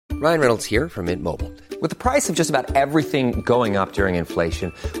Ryan Reynolds here from Mint Mobile. With the price of just about everything going up during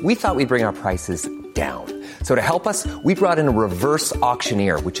inflation, we thought we'd bring our prices down. So to help us, we brought in a reverse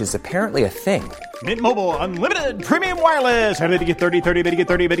auctioneer, which is apparently a thing. Mint Mobile Unlimited Premium Wireless. How to get 30, 30, bit to get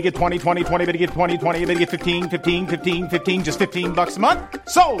 30, bit to get 20, 20, 20, bit to get 20, 20, bit to get 15, 15, 15, 15, just $15 a month?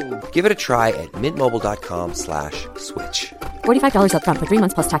 Sold! Give it a try at mintmobile.com/switch. $45 up front for 3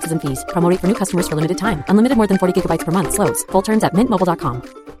 months plus taxes and fees. Promo rate for new customers for limited time. Unlimited more than 40 gigabytes per month. Slows full terms at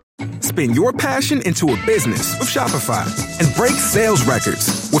mintmobile.com. Spin your passion into a business with Shopify and break sales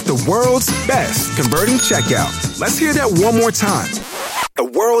records with the world's best converting checkout. Let's hear that one more time. The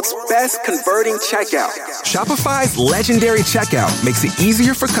world's best converting checkout. Shopify's legendary checkout makes it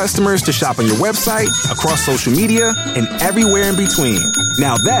easier for customers to shop on your website, across social media, and everywhere in between.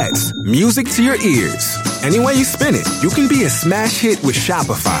 Now that's music to your ears. Any way you spin it, you can be a smash hit with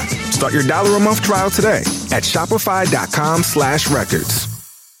Shopify. Start your $1 a month trial today at shopify.com/records.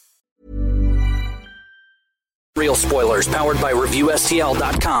 Real spoilers powered by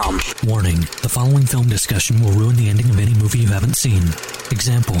ReviewSTL.com. Warning, the following film discussion will ruin the ending of any movie you haven't seen.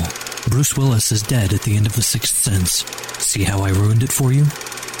 Example, Bruce Willis is dead at the end of The Sixth Sense. See how I ruined it for you?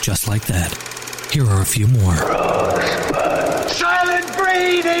 Just like that. Here are a few more. Silent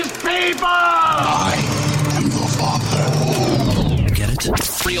breed is people! I am your father. Get it?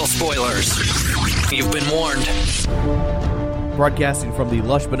 Real spoilers. You've been warned. Broadcasting from the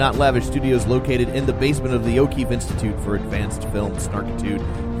lush but not lavish studios located in the basement of the O'Keefe Institute for Advanced Film Snarkitude,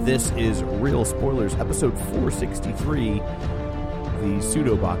 this is Real Spoilers, episode 463, the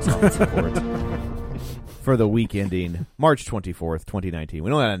pseudo box office report for the week ending March 24th, 2019.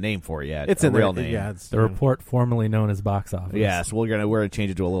 We don't have a name for it yet. It's a in real there. name. Yeah, it's the report formerly known as box office. Yes, we're gonna change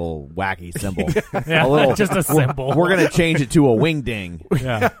it to a little wacky symbol. Yeah, just a symbol. We're gonna change it to a wing ding.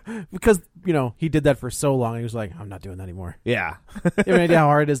 Yeah, because he did that for so long. He was like, I'm not doing that anymore. Yeah, you have any idea how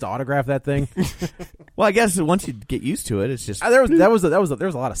hard it is to autograph that thing? Well, I guess once you get used to it, it's just there was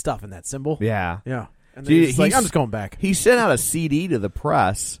a lot of stuff in that symbol. Yeah. And then he's like, I'm just going back. He sent out a CD to the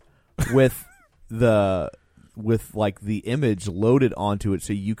press with the image loaded onto it,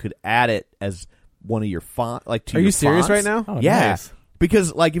 so you could add it as one of your font. Are you serious right now? Oh, yeah, nice.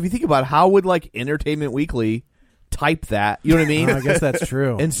 Because if you think about it, how would Entertainment Weekly type that? You know what I mean? I guess that's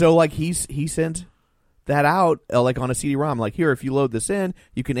true. And so he sent that out on a CD-ROM. Here, if you load this in,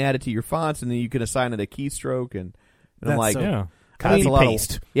 you can add it to your fonts, and then you can assign it a keystroke. And I'm like, yeah. Copy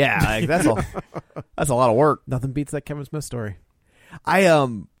paste. Yeah, that's a lot of work. Nothing beats that Kevin Smith story. How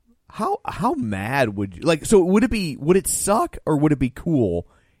mad would you so would it suck or would it be cool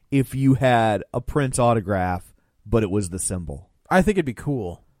if you had a Prince autograph but it was the symbol? I think it'd be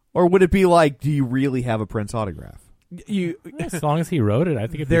cool. Or would it be do you really have a Prince autograph? As long as he wrote it, I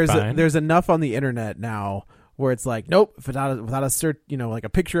think it'd be fine. There's enough on the internet now where it's nope, without a cert, a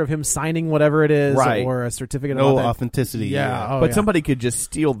picture of him signing whatever it is, right, or a certificate. No of authenticity. Yeah, but somebody could just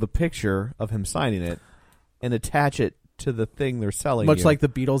steal the picture of him signing it and attach it to the thing they're selling, much like the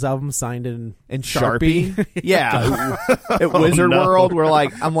Beatles album signed in Sharpie. Yeah, at Wizard World, where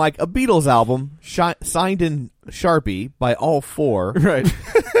I'm a Beatles album signed in Sharpie by all four, right?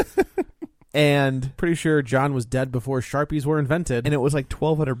 And pretty sure John was dead before Sharpies were invented, and it was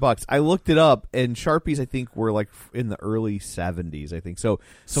 $1,200. I looked it up, and Sharpies I think were in the early 70s. I think so.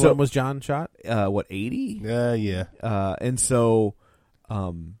 So when was John shot? 80? Yeah. And so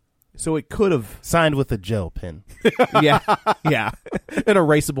it could have signed with a gel pen. yeah, an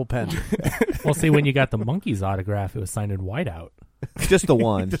erasable pen. Well, see, when you got the Monkees autograph, it was signed in whiteout. Just the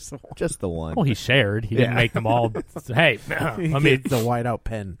one. Just the one. Well, he shared. He didn't make them all. Hey, let me the whiteout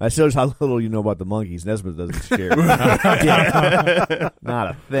pen. That shows how little you know about the Monkees. Nesbitt doesn't share. Not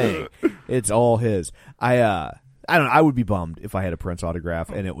a thing. It's all his. I don't know. I would be bummed if I had a Prince autograph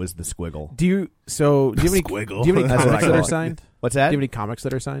and it was the Squiggle. Do you have any comics that are signed? What's that? Do you have any comics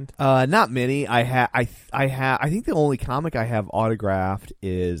that are signed? Not many. I think the only comic I have autographed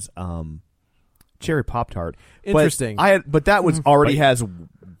is Cherry Pop-Tart. Interesting. But that was already has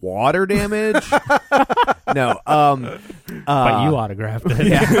water damage. No. But you autographed it.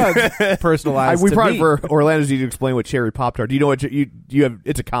 Yeah. Personalized. We probably for Orlando need to explain what Cherry Pop-Tart. Do you know what you have?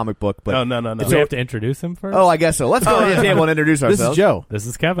 It's a comic book. But no. Do we have to introduce him first? Oh, I guess so. Let's go to the table and introduce ourselves. This is Joe. This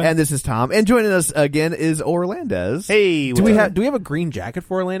is Kevin. And this is Tom. And joining us again is Orlandez. Hey, do we have a green jacket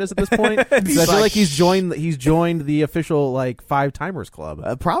for Orlandez at this point? I feel like he's joined the official 5 Timers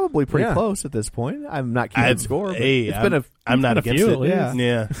Club. Probably pretty close at this point. I'm not keeping score. Hey, I'm not against it.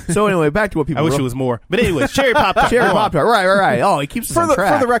 Yeah. So anyway, back to what people. I wish it was more. But anyway, Cherry Pop-Tart. Cherry Pop-Tart. Right. Oh, he keeps us on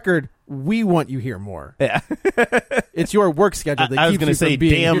track. For the record, we want you here more. Yeah. It's your work schedule that I was keeps going you to say, from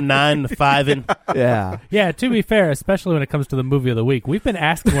being damn here. 9 to 5 and Yeah. Yeah, to be fair, especially when it comes to the movie of the week, we've been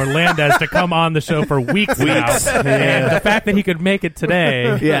asking Orlandez to come on the show for weeks now. And the fact that he could make it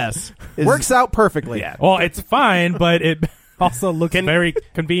today, Yes. Works out perfectly. Yeah. well, it's fine, but it also looks very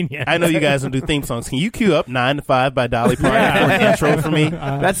convenient. I know you guys don't do theme songs. Can you cue up 9 to 5 by Dolly Parton Yeah. for an intro for me?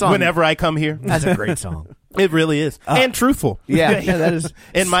 That song- Whenever I come here. That's a great song. It really is. And truthful. Yeah, that is.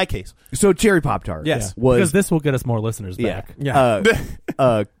 In my case. So Cherry Pop Tart. Yes. Was because this will get us more listeners back. Yeah.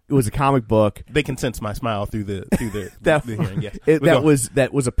 It was a comic book. They can sense my smile through the That the hearing. Yes.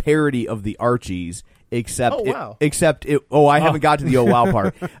 that was a parody of the Archies, except Oh, wow. I haven't got to the oh wow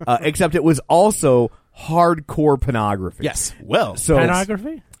part. Except it was also hardcore pornography. Yes. Well, So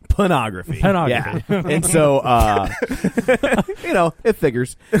Pornography? pornography. Pornography. Yeah. And so it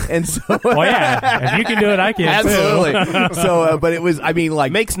figures. And so Well, yeah. If you can do it, I can too. absolutely. So but it was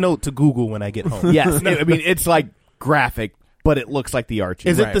makes note to Google when I get home. yes. It's like graphic, but it looks like the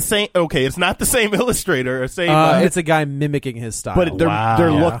Archies. Is it the same? Okay, it's not the same illustrator or same. It's a guy mimicking his style. But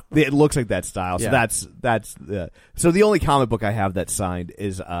Wow. it looks like that style. So Yeah. that's so the only comic book I have that's signed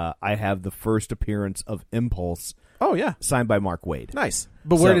is I have the first appearance of Impulse oh, yeah. signed by Mark Waid. Nice.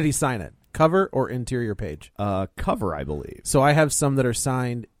 But where So- did he sign it? Cover or interior page? Cover, I believe. So I have some that are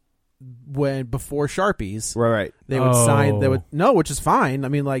signed before Sharpies. Right. They would sign. They would Oh. which is fine. I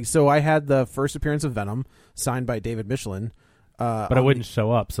mean, so I had the first appearance of Venom signed by David Michelin. But it wouldn't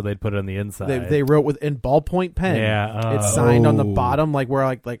show up, so they'd put it on the inside. They wrote in ballpoint pen. Yeah, it's signed on the Oh. bottom, like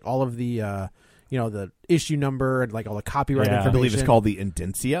where like all of the the issue number and like all the copyright Yeah. I information. believe it's called the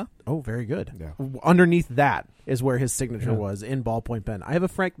Indicia. Oh, very good. Yeah. Underneath that is where his signature was in ballpoint pen. I have a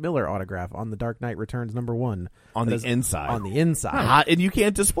Frank Miller autograph on The Dark Knight Returns #1 On That the is inside. On the inside, And you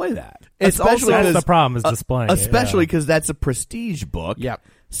can't display that. It's Especially That's 'cause- the problem is displaying it, especially yeah. because that's a prestige book. Yep.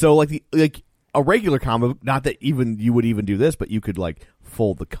 So like a regular comic, not that even you would even do this, but you could like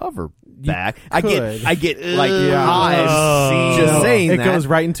fold the cover back. I could. get like Yeah. eyes just saying it that. goes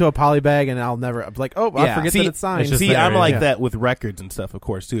right into a poly bag, and I'll never I Yeah. forget that it's signed. it's just See, there, I'm like yeah. that with records and stuff, of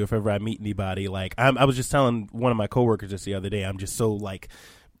course, too. If ever I meet anybody, like I was just telling one of my coworkers just the other day, I'm just so like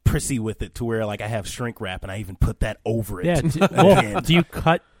prissy with it to where like I have shrink wrap and I even put that over it. Yeah. Do you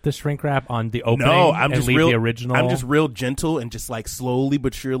cut the shrink wrap on the opening? No, I'm and just leave real. the original. I'm just real gentle and just like slowly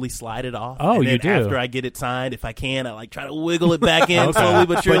but surely slide it off. Oh, and you then do? After I get it signed, if I can, I like try to wiggle it back in slowly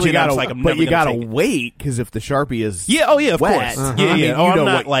but surely. But you and I'm gotta, just like, I'm but never you gonna gotta take it. wait because if the Sharpie is Yeah, of wet, course. I mean, Oh, you I'm know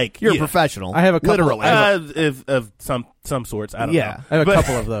not what- like you're yeah. a professional. I have a couple. literally. Of some sorts. I don't Yeah. know. I have a But-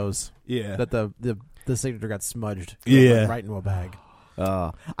 couple of those. Yeah. That the signature got smudged. Yeah. Right into a bag.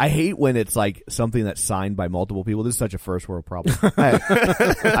 I hate when it's like something that's signed by multiple people. This is such a first world problem.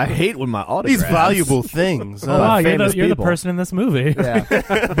 I hate when my autographs. These valuable things. Oh, wow, you're famous the people. person in this movie. Yeah.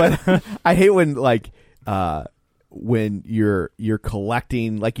 But I hate when when you're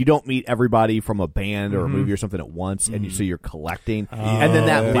collecting, like you don't meet everybody from a band or a movie or something at once, and so you're collecting, and then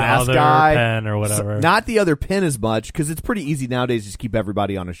that The last other guy, pen or whatever. not the other pen as much because it's pretty easy nowadays to just keep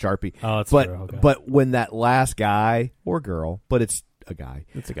everybody on a Sharpie. Oh, that's but true, okay. but when that last guy or girl, but it's a guy,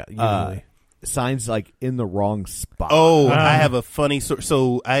 It's a guy. Usually. signs like in the wrong spot. Oh, I have a funny story.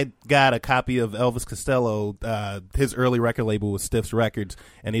 So I got a copy of Elvis Costello. His early record label was Stiff's Records,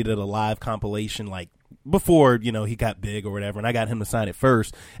 and he did a live compilation like before, he got big or whatever, and I got him to sign it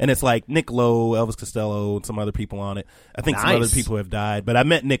first. And it's like Nick Lowe, Elvis Costello, and some other people on it. I think some other Nice. people have died, but I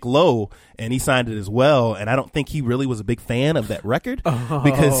met Nick Lowe, and he signed it as well, and I don't think he really was a big fan of that record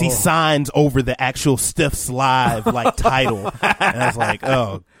because he signs over the actual Stiff's Live like title. And I was like,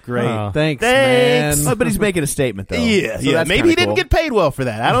 oh, great. Thanks, man. But he's making a statement though. Yeah, So yeah. that's Maybe kinda he didn't cool. get paid well for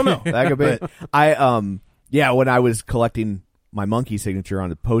that. I don't know. That could be. But When I was collecting my monkey signature on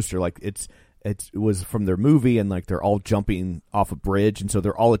the poster, like it was from their movie, and like they're all jumping off a bridge, and so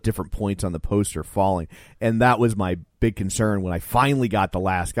they're all at different points on the poster falling, and that was my big concern when I finally got the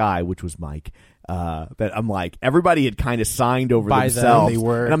last guy, which was Mike. That I'm like, everybody had kind of signed over By them, themselves, they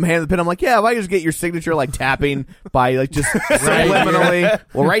were. and I'm handing the pen. I'm like, yeah, if I just get your signature like tapping by like just subliminally,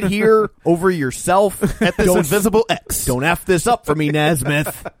 well, right here over yourself at this invisible X. Don't F this up for me,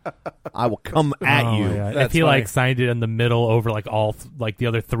 Nesmith. I will come at Oh, you. yeah. If That's he funny. like signed it in the middle over like all like the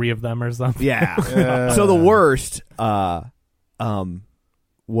other three of them or something. Yeah. So the worst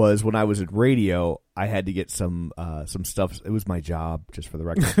was when I was at radio, I had to get some stuff. It was my job, just for the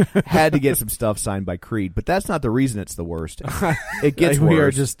record. Had to get some stuff signed by Creed, but that's not the reason it's the worst. It gets we are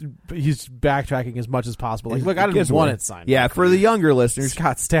worse. he's backtracking as much as possible. Like, look, I It didn't gets want worse. it signed. Yeah, for the younger listeners,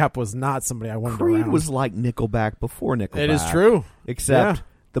 Scott Stapp was not somebody I wanted Creed around. was like Nickelback before Nickelback. It is true. Except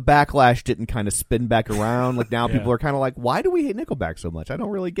the backlash didn't kind of spin back around. Like now people are kind of like, why do we hate Nickelback so much? I don't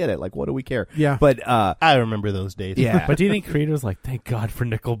really get it. Like, what do we care? Yeah. But I remember those days. Yeah. But do you think Creed was like, thank God for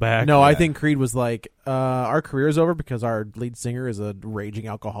Nickelback? No, I think Creed was like, our career's over because our lead singer is a raging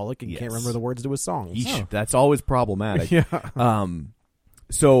alcoholic and can't remember the words to his songs. That's always problematic. Yeah.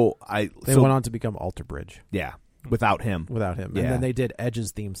 So they went on to become Alter Bridge. Yeah. Without him. And then they did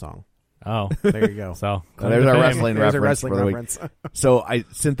Edge's theme song. Oh, there you go. So there's our wrestling There's reference. a wrestling reference. So I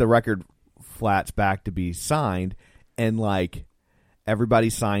sent the record flats back to be signed, and like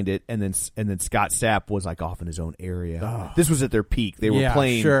everybody signed it, and then Scott Stapp was like off in his own area. Oh. This was at their peak. They were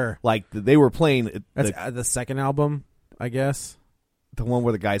playing like they were playing the second album, I guess. The one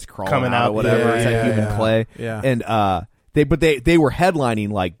where the guys crawling Coming out, or whatever. It's like Human Clay. Yeah. And they were headlining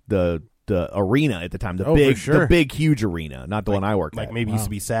like the arena at the time, the big huge arena, not the one I worked at. Like maybe used to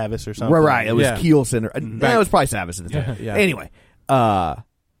be Savis or something. Right. It was Kiel Center. It was probably Savis at the time. Yeah. Anyway,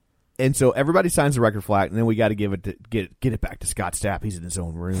 and so everybody signs the record flat, and then we got to get it back to Scott Stapp. He's in his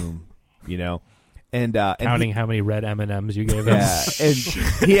own room, you know. And counting how many red M&Ms you gave him. Yeah, and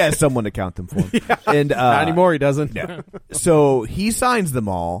he has someone to count them for him. And not anymore, he doesn't. No. So he signs them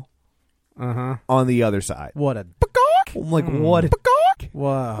all on the other side. What a I'm like, what?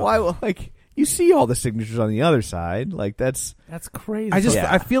 Wow. Why? Like, you see all the signatures on the other side. Like, that's crazy.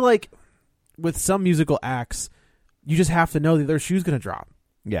 I feel like with some musical acts, you just have to know that their shoe's going to drop.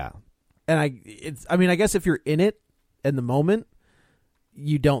 Yeah. And I guess if you're in it in the moment,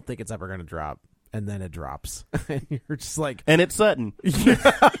 you don't think it's ever going to drop. And then it drops. And you're just like... And it's Sutton.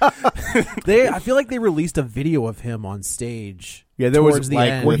 I feel like they released a video of him on stage. Yeah, there was the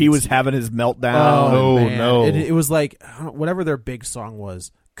like end. where he was having his meltdown. Oh, man. no. It was like, I don't know, whatever their big song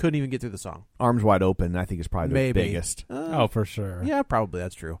was, couldn't even get through the song. Arms Wide Open, I think, is probably their Maybe. biggest. Oh, for sure. Yeah, probably.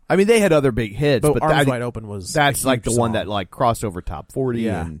 That's true. I mean, they had other big hits, but Arms Wide Open was that's a like the huge one song. that like crossed over top 40.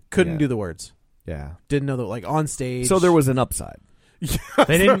 Yeah. And, Couldn't do the words. Yeah. Didn't know that, like, on stage. So there was an upside.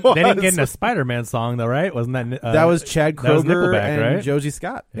 They didn't get in a Spider-Man song though, right? Wasn't that that was Chad that was Kroeger Nickelback, and right? Josie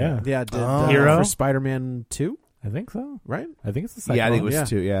Scott. Yeah. Did Hero for Spider-Man 2, I think so. right? I think it's the second. Yeah, I think it one. was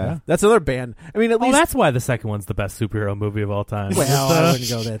 2. Yeah. That's another band. I mean, at Oh, least that's why the second one's the best superhero movie of all time. well, I wouldn't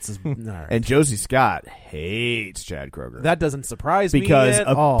go. That's all right. And Josie Scott hates Chad Kroeger. That doesn't surprise because me at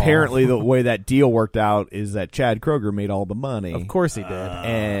all. apparently the way that deal worked out is that Chad Kroeger made all the money. Of course he did.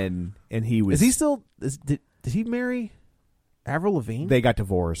 And he was. Is he still? Did he marry Avril Lavigne? They got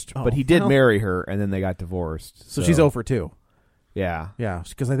divorced, Oh, but he did well. marry her, and then they got divorced. So she's 0 for 2. Yeah, Yeah,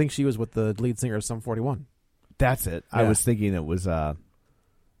 because I think she was with the lead singer of Sum 41. that's it. I Yeah. was thinking it was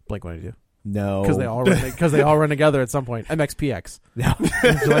Blink-182. no, Because they all run together at some point. MXPX. No. Would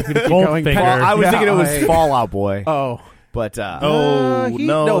you like me to keep going? Goldfinger. Well, I was thinking it was I- Fall Out Boy. Oh. But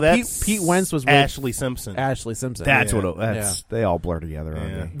that's Pete Wentz was with Ashley Simpson. Ashley Simpson. that's Yeah. what that's. They all blur together,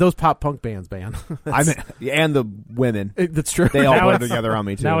 aren't Yeah. they? Those pop punk bands, man. I mean, and the women, That's true. they all Now blur it's- together on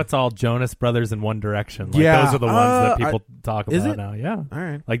me too. Now it's all Jonas Brothers and One Direction. Like, Yeah. those are the ones that people talk is about it? now. Yeah, All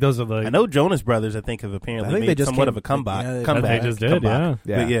right. like those are the. I know Jonas Brothers, I think, have apparently I think made they just somewhat came- of a comeback. yeah, they- comeback. they just did, comeback.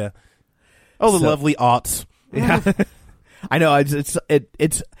 yeah. But yeah. Oh, the So- lovely aughts. Yeah, I know.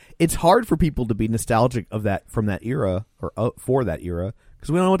 It's hard for people to be nostalgic of that from that era or for that era because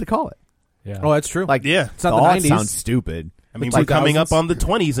we don't know what to call it. Yeah. Oh, that's true. Like, Yeah. It's not the the aughts 90s. sounds stupid. I mean, Like we're coming up 2000s? on the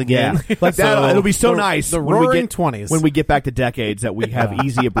 20s again. Like that. It'll be so nice the when we roaring get 20s. when we get back to decades that we have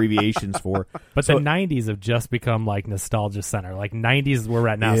easy abbreviations for. But So- the 90s have just become like nostalgia center. Like 90s is where we're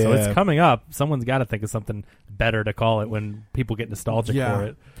at now. So Yeah. it's coming up. Someone's got to think of something better to call it when people get nostalgic Yeah. for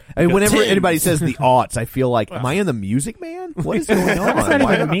it. I mean, whenever Tins. anybody says the aughts, I feel like, am I in the Music Man? What is going on? What does that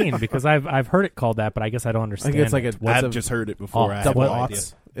Why- even mean? Because I've heard it called that, but I guess I don't I understand. think it's like it. a I've just heard it before. I have double no idea.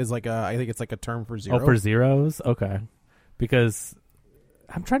 aughts is like a. I think it's like a term for zero. Oh, for zeros? Okay. Because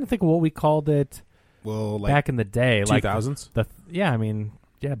I'm trying to think of what we called it Well, like, back in the day. Like 2000s. yeah, I mean,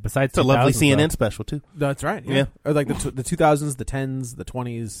 yeah, besides it's a lovely 2000s, CNN though. special, too. That's right. Yeah. Or like the 2000s, the 10s, the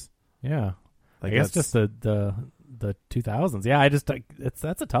 20s. Yeah. Like I guess that's- just the 2000s. Yeah, I just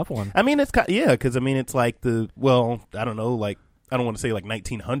that's a tough one. I mean, it's because I mean, it's like I don't know, like I don't want to say like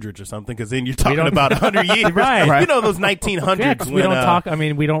 1900s or something, because then you're talking don't- about 100 years, Right. You know, those 1900s Yeah, 'cause when we don't talk. I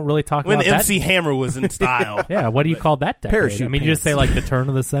mean, we don't really talk when about MC that. Hammer was in style. Yeah, what do you call that decade? Parachute I mean, you just say pants. like the turn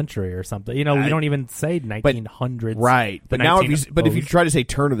of the century or something. You know, we don't even say 1900s. Right, the but now if you 19 try to say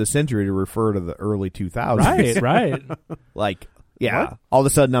turn of the century to refer to the early 2000s, right, like Yeah. What? All of a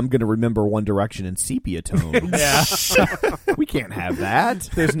sudden, I'm going to remember One Direction in sepia tone. Yeah. We can't have that.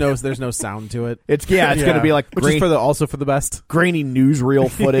 There's no sound to it. It's going to be like which is also for the best. grainy newsreel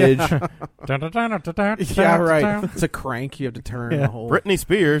footage. Yeah, right. It's a crank you have to turn the whole. Britney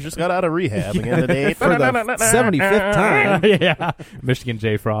Spears just got out of rehab again today for the 75th time. Yeah, Michigan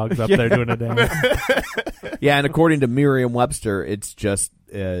J Frogs up there doing a dance. Yeah, and according to Merriam-Webster, it's just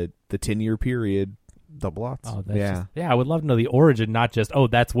the 10-year period. Double lots. Oh, I would love to know the origin, not just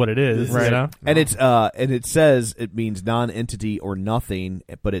that's what it is, right? You know? And it's and it says it means non-entity or nothing,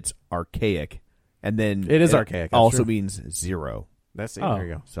 but it's archaic, and then it is archaic. Also means zero. That's it. Oh. There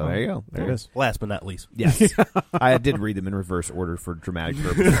you go. So there you go. There it is. Last but not least. Yes, I did read them in reverse order for dramatic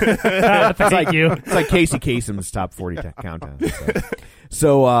purposes. Thank you. It's like Casey Kasem's top 40 countdown.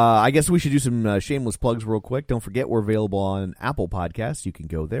 So I guess we should do some shameless plugs real quick. Don't forget we're available on Apple Podcasts. You can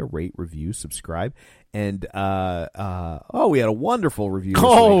go there, rate, review, subscribe, and we had a wonderful review.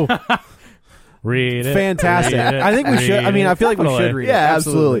 Oh. Read it. Fantastic. Read it, I think we should. I mean, I feel like we Totally. should read it. Yeah,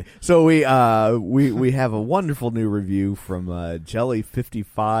 absolutely. So we have a wonderful new review from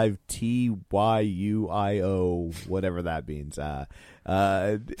Jelly55 TYUIO, whatever that means. And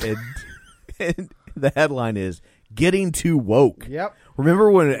the headline is "Getting Too Woke." Yep. Remember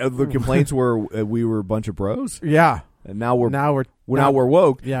when the complaints were we were a bunch of bros? Yeah. And now we're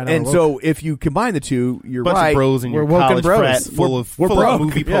woke. Yeah. And so if you combine the two, you're bunch right. of bros in We're your woke and college bros. frat full of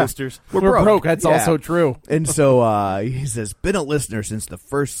movie Yeah. posters. We're broke. That's Yeah. also true. And so he says, been a listener since the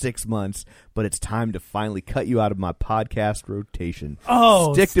first 6 months, but it's time to finally cut you out of my podcast rotation.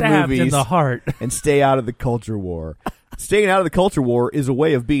 Oh, stick to stabbed movies in the heart. and stay out of the culture war. Staying out of the culture war is a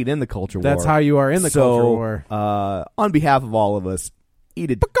way of being in the culture war. That's how you are in the culture war. On behalf of all of us,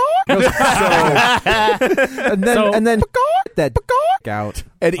 eat it. and then that out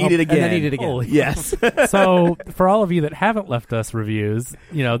and eat it again. And then eat it again. Holy Yes. So, for all of you that haven't left us reviews,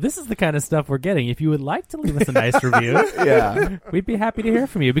 this is the kind of stuff we're getting. If you would like to leave us a nice review, Yeah. we'd be happy to hear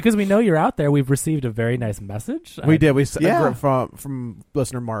from you because we know you're out there. We've received a very nice message. We did. We Yeah. from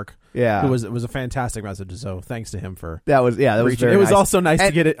listener Mark. Yeah. It was a fantastic message. So thanks to him for That was very It was nice. also nice to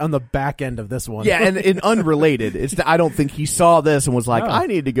And- get it on the back end of this one. Yeah, and unrelated. I don't think he saw this and was like, Oh. I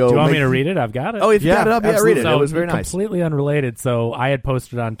need to go. Do you want me to read it? I've got it. Oh, if you got it up, yeah, read it. So, It was very nice. Completely unrelated. So I had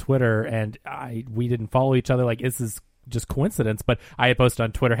posted on Twitter, and we didn't follow each other. Like, this is just coincidence, but I had posted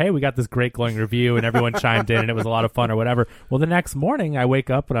on Twitter, hey, we got this great glowing review, and everyone chimed in, and it was a lot of fun or whatever. Well, the next morning, I wake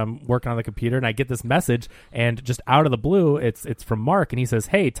up, and I'm working on the computer, and I get this message, and just out of the blue, it's from Mark, and he says,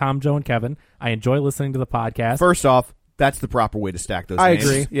 hey, Tom, Joe, and Kevin, I enjoy listening to the podcast. First off, that's the proper way to stack those I names.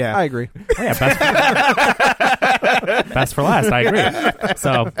 agree. Yeah. I agree. Oh, yeah, best for last. I agree.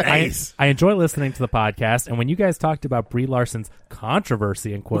 So Nice. I enjoy listening to the podcast, and when you guys talked about Brie Larson's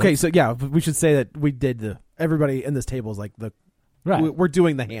controversy in quotes, Okay, so yeah, we should say that we did everybody in this table is like right. we're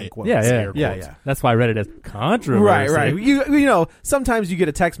doing the hand quotes. Yeah. Yeah. That's why I read it as controversy. Right. You sometimes you get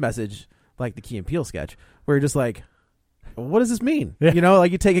a text message like the Key and Peele sketch where you're just like, what does this mean? Yeah.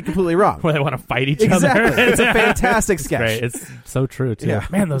 Like you take it completely wrong. Where they want to fight each Exactly. other. It's a fantastic sketch. Great. It's so true too. Yeah.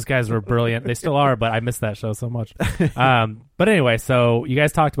 Man, those guys were brilliant. They still are, but I miss that show so much. But anyway, so you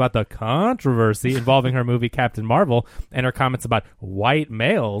guys talked about the controversy involving her movie Captain Marvel and her comments about white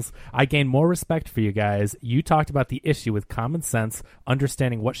males. I gained more respect for you guys. You talked about the issue with common sense,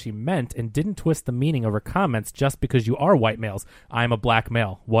 understanding what she meant, and didn't twist the meaning of her comments just because you are white males. I'm a black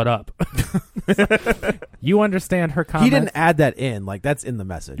male. What up? You understand her comments. He didn't add that in. Like that's in the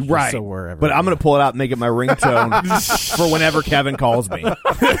message. just Right. So wherever. But I'm going to pull it out and make it my ringtone for whenever Kevin calls me.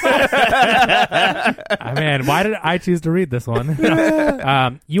 Man, why did I choose to read this one?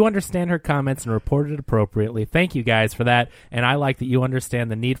 You understand her comments and reported it appropriately. Thank you guys for that. And I like that you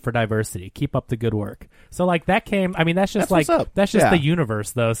understand the need for diversity. Keep up the good work. So like that came, I mean, that's just That's what's up. that's just Yeah. the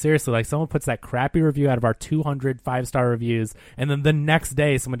universe though. Seriously, like someone puts that crappy review out of our 200 5-star reviews. And then the next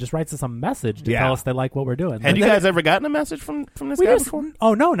day someone just writes us a message to Yeah. tell us they like what we're doing. Had you guys ever gotten a message from this We guy just, before?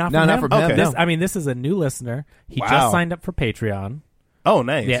 oh no, not No, from not him. from him, Okay. no. I mean, this is a new listener. He Wow. just signed up for Patreon. Oh,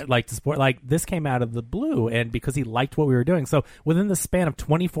 nice. Yeah, like to support. Like this came out of the blue, and because he liked what we were doing, so within the span of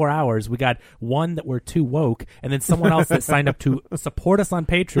 24 hours, we got one that were too woke, and then someone else that signed up to support us on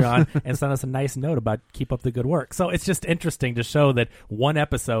Patreon and sent us a nice note about keep up the good work. So it's just interesting to show that one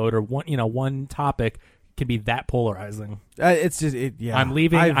episode or one topic can be that polarizing. it's just yeah. I'm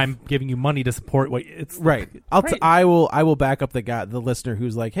leaving. I'm giving you money to support what it's right. I will back up the listener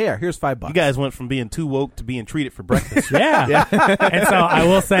who's like, hey, here's $5. You guys went from being too woke to being treated for breakfast. Yeah. And so I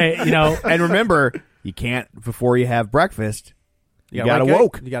will say, And remember, you can't, before you have breakfast, You gotta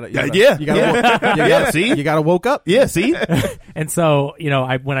woke. You gotta see? You gotta woke up. Yeah, see? And so,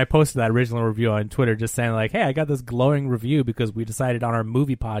 when I posted that original review on Twitter, just saying like, hey, I got this glowing review because we decided on our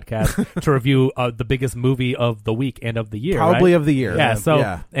movie podcast to review the biggest movie of the week and of the year. Probably right? of the year. Yeah.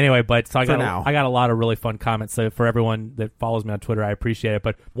 So anyway, I got a lot of really fun comments. So for everyone that follows me on Twitter, I appreciate it.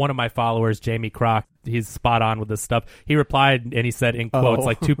 But one of my followers, Jamie Croc, he's spot on with this stuff. He replied and he said in quotes,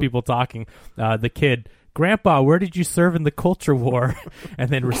 like two people talking, the kid, Grandpa, where did you serve in the Culture War? And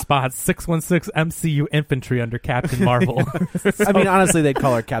then response, 616 MCU Infantry under Captain Marvel. I mean, honestly, they'd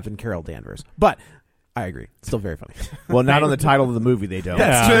call her Captain Carol Danvers. But I agree. Still very funny. Well, not on the title of the movie, they don't.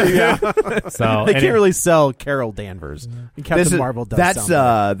 That's true, yeah. So they can't really sell Carol Danvers. And Captain Marvel does.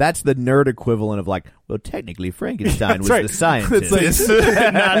 That's the nerd equivalent of like, well, technically Frankenstein was the scientist.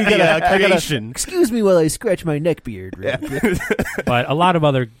 Not the creation. Excuse me while I scratch my neck beard. But a lot of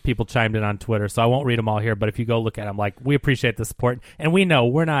other people chimed in on Twitter, so I won't read them all here. But if you go look at them, like, we appreciate the support, and we know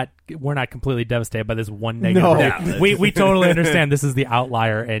we're not completely devastated by this one negative. We totally understand this is the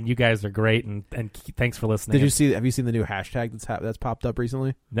outlier, and you guys are great, and thanks for listening. Have you seen the new hashtag that's popped up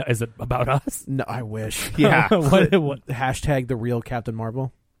recently? No, is it about us? No, I wish. Yeah. what? Hashtag the real Captain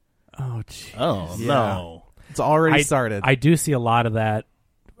Marvel. Oh, geez. Oh, yeah. no. It's already started. I do see a lot of that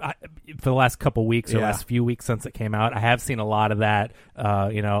for the last couple weeks or last few weeks since it came out. I have seen a lot of that,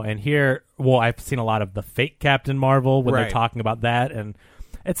 and here, I've seen a lot of the fake Captain Marvel when they're talking about that, and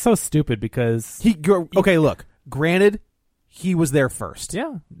it's so stupid because look, granted, he was there first.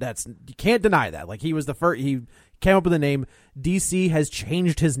 Yeah. You can't deny that. Like, he was the first. He came up with the name. DC has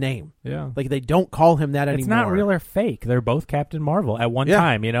changed his name. Yeah. Like, they don't call him that anymore. It's not real or fake. They're both Captain Marvel at one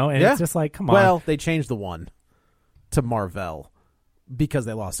time, and it's just like, come on. Well, they changed the one to Marvel because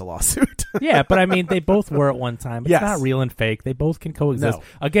they lost a lawsuit. Yeah, but I mean, they both were at one time. It's not real and fake. They both can coexist. No.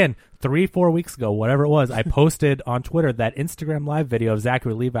 Again, 3-4 weeks ago, whatever it was, I posted on Twitter that Instagram live video of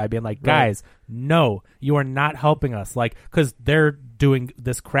Zachary Levi being like, guys, no, you are not helping us. Like, because they're doing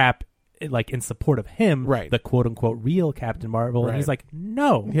this crap like in support of him, the quote unquote real Captain Marvel. And he's like,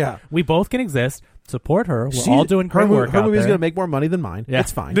 no, we both can exist. Support her. We're all doing great work. Her movie's going to make more money than mine. Yeah.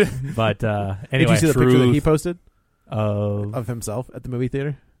 It's fine. But anyway. Did you see the picture that he posted? Of himself at the movie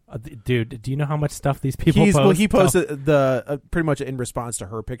theater? Dude, do you know how much stuff these people post? Well, he posted the pretty much in response to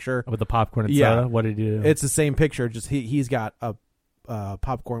her picture with the popcorn and soda. What did he do? It's the same picture. Just he's got a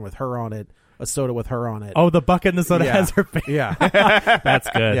popcorn with her on it, a soda with her on it. Oh, the bucket and the soda has her face. Yeah, that's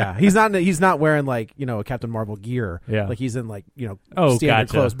good. Yeah, he's not wearing like a Captain Marvel gear. Yeah, like he's in like standard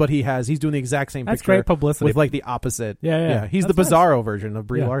clothes, but he's doing the exact same. That's picture great publicity with like the opposite. Yeah. He's the Bizarro version of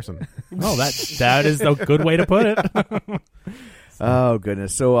Brie Larson. Oh, that is a good way to put it. Oh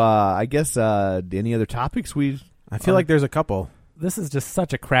goodness! So I guess any other topics I feel like there's a couple. This is just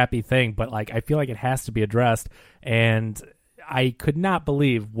such a crappy thing, but like I feel like it has to be addressed, and I could not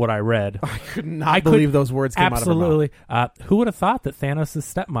believe what I read. I could not believe those words came out of her mouth. Absolutely. Who would have thought that Thanos'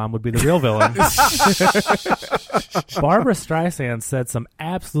 stepmom would be the real villain? Barbara Streisand said some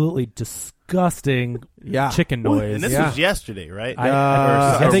absolutely disgusting chicken noise. And this was yesterday, right?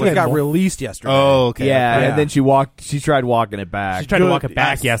 I think it got released yesterday. Oh, okay. Yeah, and then she tried walking it back. She tried to walk it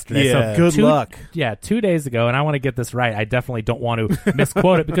back yesterday. Yeah. So Good luck. Yeah, 2 days ago, and I want to get this right. I definitely don't want to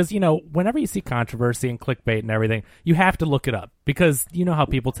misquote it because, whenever you see controversy and clickbait and everything, you have to look it up because you know how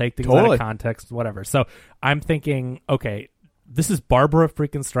people take things out of context, whatever. So I'm thinking, okay, this is Barbara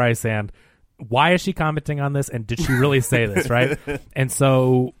freaking Streisand. Why is she commenting on this, and did she really say this, right? And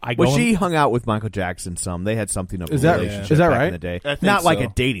so I go. Well, she hung out with Michael Jackson some. They had something of a relationship is that back right? in the day. Not like a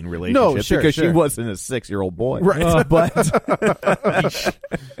dating relationship. No, sure, because sure. she wasn't a 6-year-old boy. Right.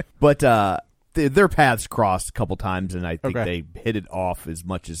 But their paths crossed a couple times, and I think they hit it off as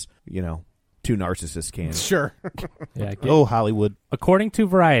much as, two narcissists can. Sure. Yeah. Hollywood. According to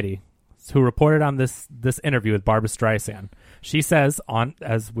Variety, who reported on this interview with Barbara Streisand, she says,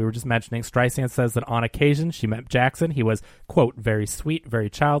 as we were just mentioning, Streisand says that on occasion she met Jackson. He was, quote, very sweet, very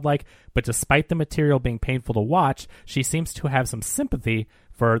childlike, but despite the material being painful to watch, she seems to have some sympathy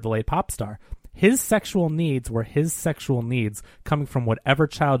for the late pop star. His sexual needs were his sexual needs coming from whatever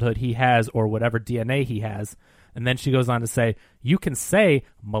childhood he has or whatever DNA he has. And then she goes on to say, you can say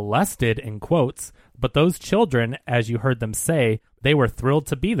molested in quotes, but those children, as you heard them say, they were thrilled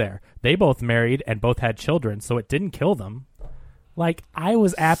to be there. They both married and both had children, so it didn't kill them. Like, I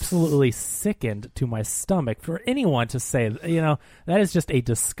was absolutely sickened to my stomach for anyone to say, that is just a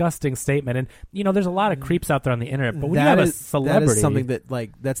disgusting statement. And, there's a lot of creeps out there on the internet, but when you have a celebrity. That is something that,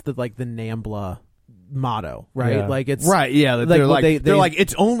 like, that's the NAMBLA motto, right? Yeah. Like it's right. Yeah, like they're what like they're like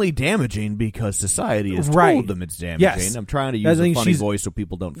it's only damaging because society has Right. told them it's damaging. Yes. I'm trying to I use a think funny she's- voice so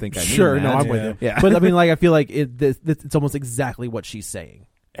people don't think I mean sure. that. No, I'm with you. Yeah. But I mean, like I feel like it's almost exactly what she's saying.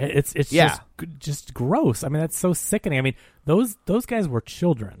 It's Yeah. just gross. I mean, that's so sickening. I mean, those guys were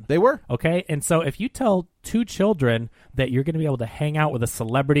children. They were. Okay, and so if you tell two children that you're going to be able to hang out with a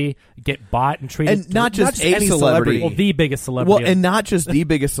celebrity, get bought and treated, And not just a any celebrity. well, the biggest celebrity, Well, and not just the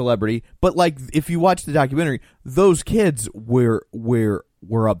biggest celebrity, but like if you watch the documentary, those kids were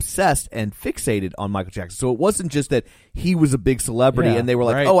obsessed and fixated on Michael Jackson. So it wasn't just that he was a big celebrity Yeah, and they were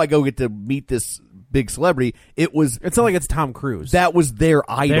like, right. "Oh, I go get to meet this big celebrity." It's not like it's Tom Cruise. That was their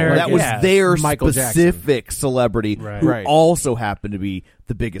idol. Their- was yeah. their Michael specific celebrity Right. who Right. also happened to be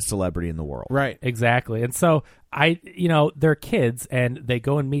the biggest celebrity in the world. right. exactly. And so they're kids and they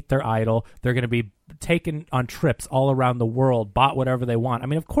go and meet their idol. They're going to be taken on trips all around the world, bought whatever they want. I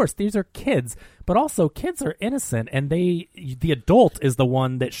mean, of course, these are kids, but also kids are innocent, and the adult is the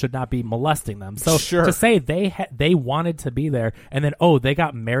one that should not be molesting them. So Sure. to say they wanted to be there, and then they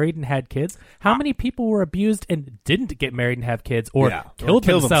got married and had kids. How many people were abused and didn't get married and have kids, or Yeah. killed Or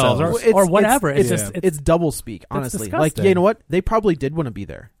kill themselves, themselves. or whatever? It's just it's double speak, honestly. Like, disgusting. you know what? They probably did want to be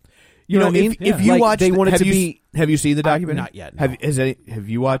there. You know, what I mean? if you Like, watch, they wanted have to you, be. Have you seen the documentary? Not yet, no. Have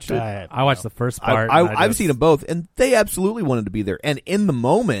you watched it? I watched the first part. and I've seen them both, and they absolutely wanted to be there. And in the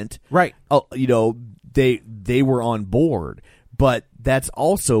moment, Right. they were on board. But that's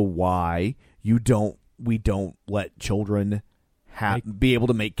also why we don't let children be able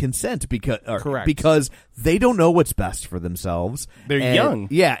to make consent Correct. because they don't know what's best for themselves. They're And- young.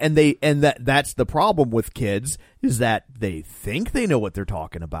 yeah, and that's the problem with kids is that they think they know what they're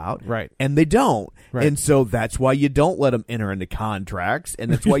talking about, Right. and they don't. Right. And so that's why you don't let them enter into contracts,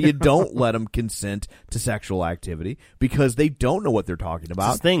 and that's why you don't let them consent to sexual activity because they don't know what they're talking It's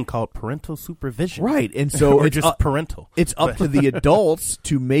about. this thing called parental supervision. Right, and so or it's just up- parental. It's up to the adults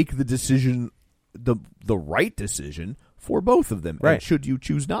to make the decision, the right decision for both of them. Right. And should you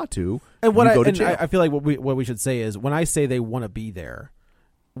choose not to, And what you I, go to and jail. I feel like what we should say is when I say they want to be there,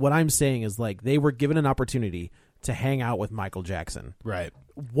 what I'm saying is like they were given an opportunity to hang out with Michael Jackson. Right.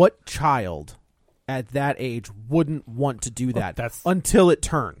 What child at that age wouldn't want to do that that's- until it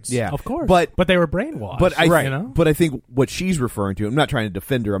turns? yeah, Of course, but they were brainwashed. But I, you know? but I think what she's referring to, I'm not trying to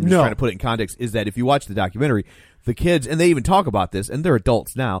defend her, I'm just No. trying to put it in context, is that if you watch the documentary, the kids, and they even talk about this, and they're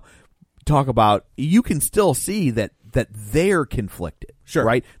adults now, talk about, you can still see that they're conflicted. Sure.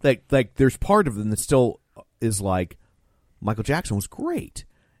 Right? Like there's part of them that still is like, Michael Jackson was great,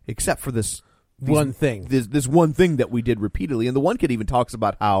 except for this One thing. This one thing that we did repeatedly. And the one kid even talks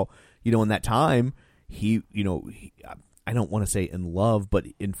about how, in that time, he I don't want to say in love, but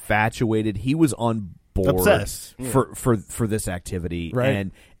infatuated. He was on board Obsessed. for this activity,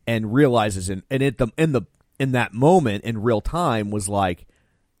 Right. and realizes in that moment in real time was like,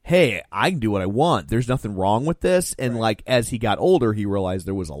 hey, I can do what I want. There's nothing wrong with this. And like as he got older, he realized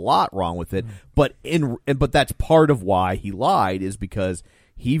there was a lot wrong with it. But but that's part of why he lied, is because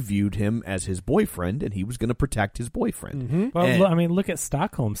he viewed him as his boyfriend, and he was going to protect his boyfriend. Well, And- I mean, look at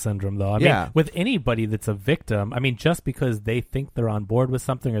Stockholm Syndrome, though. I Yeah. mean, with anybody that's a victim, I mean, just because they think they're on board with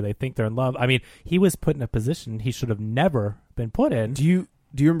something or they think they're in love, I mean, he was put in a position he should have never been put in. Do you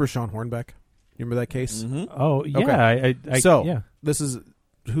remember Sean Hornbeck? You remember that case? Oh, yeah. Okay. I yeah. This is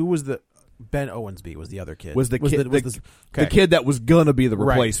who was the Ben Owensby was the other kid. was the kid the the kid that was going to be the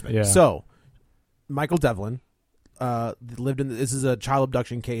Right. replacement. Yeah. So, Michael Devlin lived in. This is a child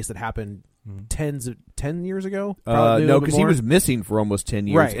abduction case that happened 10 years ago. Probably a No, little bit because he more. was missing for almost 10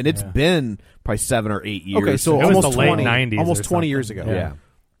 years, Right. and it's Yeah. been probably 7 or 8 years. Okay, so It was almost the late 20, 90s almost or 20 years something. ago. Yeah.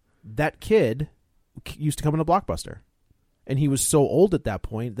 That kid used to come in a Blockbuster, and he was so old at that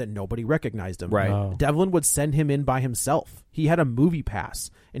point that nobody recognized him. Right. Oh. Devlin would send him in by himself. He had a movie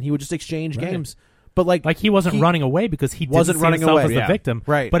pass, and he would just exchange Right. games. But like He wasn't running away because he wasn't didn't see running himself away. as the Yeah. victim.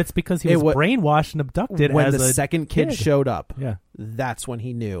 Right. But it's because he It was wa- brainwashed and abducted when as the a second kid showed up, Yeah. that's when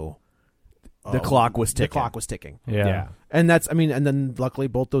he knew The clock was ticking. The clock was ticking. Yeah. And and then luckily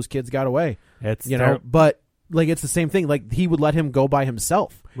both those kids got away. It's But like it's the same thing. Like he would let him go by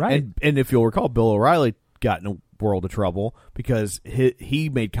himself. right. And if you'll recall, Bill O'Reilly got in a world of trouble because he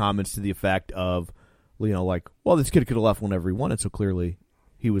made comments to the effect of, like, well, this kid could have left whenever he wanted, so clearly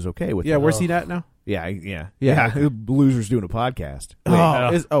he was okay with it. Yeah, where's he at now? Yeah. Yeah. Loser's doing a podcast.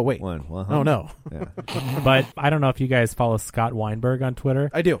 Wait. Well, Oh no. Yeah. But I don't know if you guys follow Scott Weinberg on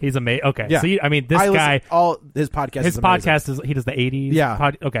Twitter. I do. He's amazing. Okay. Yeah. So I mean, this I listen- guy, all his podcast. his is amazing. podcast is he does the 80s.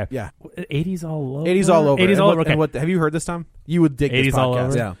 Yeah. Okay. Yeah. 80s all over. 80s all over. 80s And all what- over. Okay. and what have you heard this time? You would dig 80s this all podcast.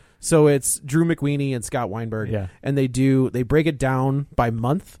 over? Yeah. So it's Drew McWeeny and Scott Weinberg. Yeah. And they break it down by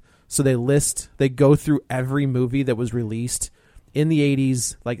month. So they go through every movie that was released in the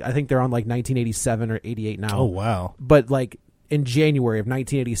 80s. Like, I think they're on like 1987 or 88 now. Oh, wow. But like in January of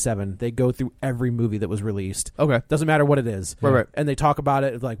 1987, they go through every movie that was released. Okay. Doesn't matter what it is. Right. And they talk about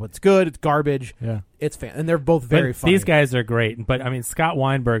it like what's good, it's garbage. Yeah. It's fan. And they're both very funny. These guys are great. But I mean, Scott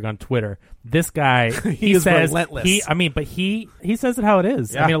Weinberg on Twitter, this guy, he is says, relentless. He says it how it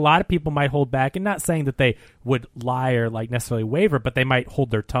is. Yeah. I mean, a lot of people might hold back, and not saying that they would lie or like necessarily waver, but they might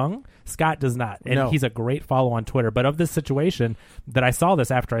hold their tongue. Scott does not. And he's a great follow on Twitter. But of this situation, that I saw this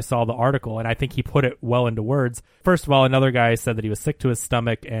after I saw the article, and I think he put it well into words. First of all, another guy said that he was sick to his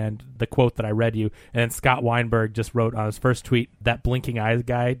stomach, and the quote that I read you, and then Scott Weinberg just wrote on his first tweet, that blinking eyes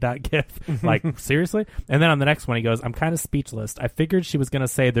guy .gif. Like, seriously? And then on the next one, he goes, I'm kind of speechless. I figured she was going to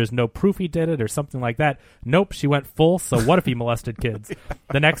say there's no proof he did it or something like that. Nope, she went full, so what if he molested kids?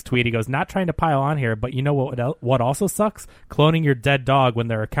 The next tweet, he goes, not trying to pile on here, but you know what also sucks? Cloning your dead dog when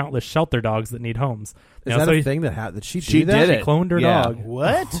there are countless shelter dogs that need homes. Is that a thing that she She do that? did it. She cloned her dog.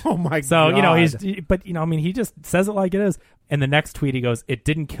 What? Oh my So, god. you know, but you know, I mean, he just says it like it is. And the next tweet, he goes, it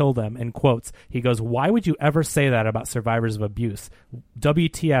didn't kill them, in quotes. He goes, why would you ever say that about survivors of abuse?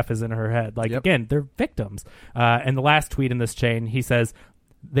 WTF is in her head. Like, again, they're victims. And the last tweet in this chain, he says,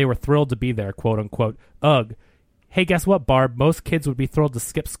 they were thrilled to be there, quote unquote. Ugh. Hey, guess what, Barb? Most kids would be thrilled to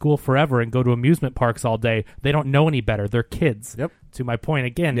skip school forever and go to amusement parks all day. They don't know any better. They're kids. Yep. To my point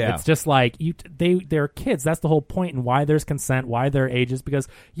again, Yeah. it's just like they're kids. That's the whole point, and why there's consent, why they're ages. Because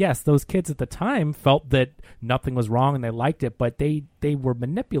yes, those kids at the time felt that nothing was wrong and they liked it, but they were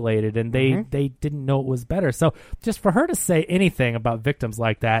manipulated and they didn't know it was better. So just for her to say anything about victims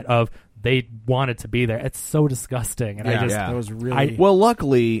like that, of they wanted to be there, it's so disgusting. And that was really. Well,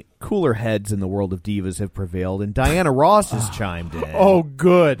 luckily, cooler heads in the world of divas have prevailed, and Diana Ross has chimed in. Oh,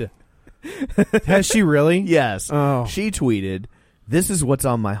 good. Has she really? Yes. Oh. She tweeted, "This is what's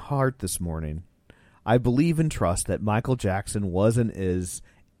on my heart this morning. I believe and trust that Michael Jackson was and is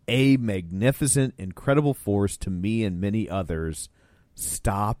a magnificent, incredible force to me and many others.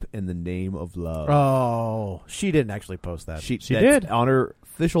 Stop in the name of love." Oh, she didn't actually post that. She that's did on her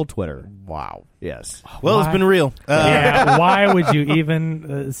official Twitter. Wow. Yes. Well, it's been real. Yeah, why would you even?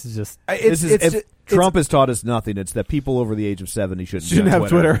 This is just. If Trump has taught us nothing, it's that people over the age of 70 shouldn't be on have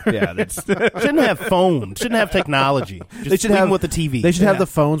Twitter. Yeah, that's Shouldn't have phones. Shouldn't have technology. Just They should leave have them with the TV. They should have the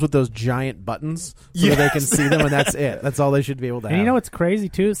phones with those giant buttons so that they can see them, and that's it. That's all they should be able to have. And you know what's crazy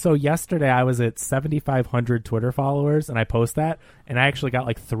too? So yesterday I was at 7,500 Twitter followers, and I post that, and I actually got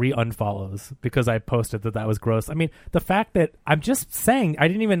like 3 unfollows because I posted that was gross. I mean, the fact that I'm just saying, I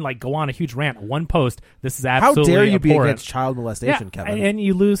didn't even like go on a huge rant. One post, this is absolutely How dare you be abhorrent. against child molestation, Kevin? And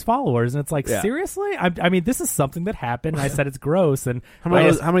you lose followers, and it's like, seriously? I mean, this is something that happened, and I said it's gross. And how many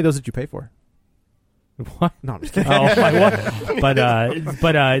of those did you pay for? What? No, I'm just kidding. Oh, what? But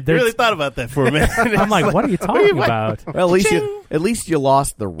I really thought about that for a minute. I'm like, what are you talking about? well, at least you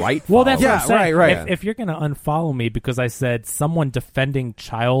lost the right. Well, that's follower. what I'm saying. right. If you're going to unfollow me because I said someone defending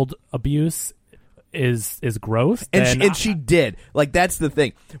child abuse is gross, and she did. Like, that's the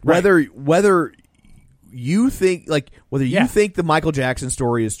thing. Whether you think you think the Michael Jackson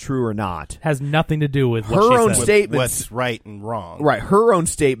story is true or not has nothing to do with what her she own said. statement. What's right and wrong. Right. Her own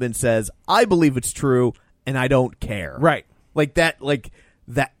statement says, "I believe it's true, and I don't care." Right. Like that.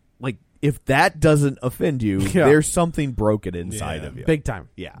 If that doesn't offend you, there's something broken inside of you. Big time.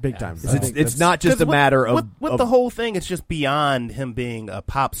 Yeah. Big time. It's not just a matter of with the whole thing. It's just beyond him being a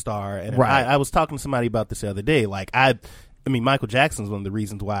pop star. And Right. I was talking to somebody about this the other day. Like I mean, Michael Jackson's one of the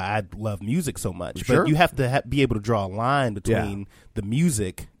reasons why I love music so much. Sure. But you have to be able to draw a line between the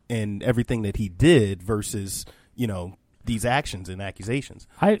music and everything that he did versus, these actions and accusations.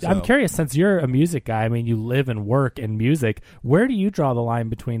 I'm curious, since you're a music guy, I mean, you live and work in music, where do you draw the line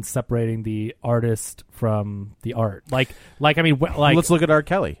between separating the artist from the art? Like I mean, let's look at R.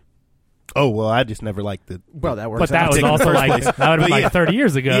 Kelly. Oh, well, I just never liked the... Well, that works. But that was also like, that would have been like 30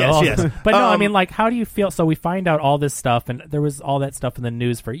 years ago. Yes. But no, I mean, like, how do you feel? So we find out all this stuff, and there was all that stuff in the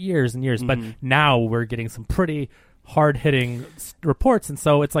news for years and years, but now we're getting some pretty hard-hitting reports, and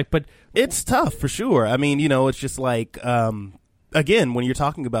so it's like, but... It's tough, for sure. I mean, it's just like... again, when you're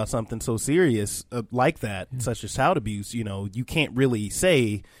talking about something so serious like that, such as child abuse, you can't really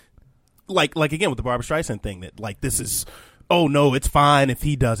say, like again with the Barbra Streisand thing, that like this is, oh no, it's fine if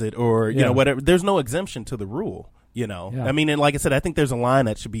he does it, or you know whatever. There's no exemption to the rule. I mean, and like I said, I think there's a line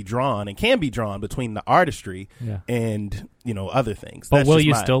that should be drawn and can be drawn between the artistry and other things. But will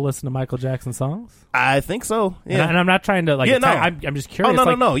you still listen to Michael Jackson songs? I think so. Yeah, and I'm not trying to like. I'm just curious.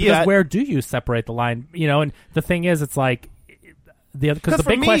 Oh, no. Because where do you separate the line? And the thing is, it's like. Because the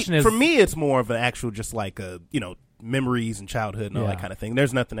big question is, for me, it's more of an actual, just like a memories and childhood and all that kind of thing.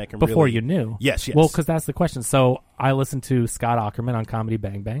 There's nothing that can before really... you knew. Yes. Well, because that's the question. So I listened to Scott Aukerman on Comedy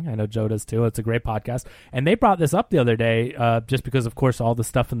Bang Bang. I know Joe does too. It's a great podcast. And they brought this up the other day just because, of course, all the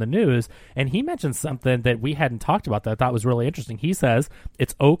stuff in the news. And he mentioned something that we hadn't talked about that I thought was really interesting. He says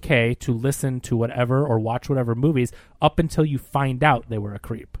it's okay to listen to whatever or watch whatever movies up until you find out they were a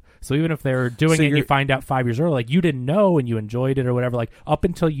creep. So even if they're doing it and you find out 5 years early, like you didn't know and you enjoyed it or whatever, like up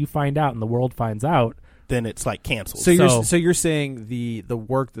until you find out and the world finds out, then it's like canceled. So you're saying the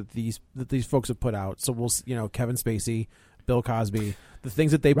work that these folks have put out. So Kevin Spacey, Bill Cosby, the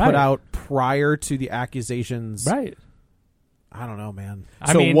things that they put out prior to the accusations. Right. I don't know, man.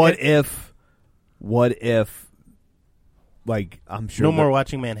 So what if like I'm sure no more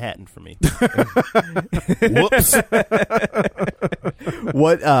watching Manhattan for me. Whoops.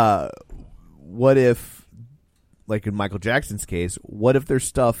 What if, like in Michael Jackson's case, what if there's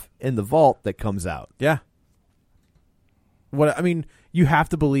stuff in the vault that comes out? Yeah. You have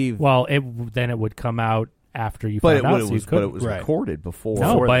to believe. Well, then it would come out after you but found out. But it was recorded before.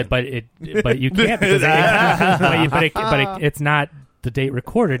 No, but you can't because it's not the date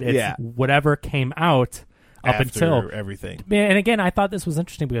recorded. It's whatever came out. Up after until everything, and again, I thought this was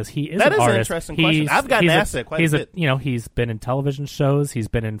interesting because he is that an is artist. An interesting question. I've gotten asked that quite a bit. He's been in television shows. He's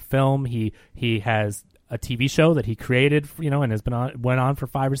been in film. He has a TV show that he created. And has went on for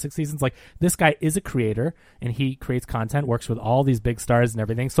 5 or 6 seasons. Like this guy is a creator and he creates content. Works with all these big stars and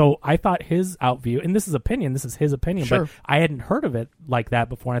everything. So I thought his outview, and this is his opinion, sure. but I hadn't heard of it like that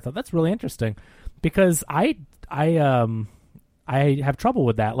before. And I thought that's really interesting because I have trouble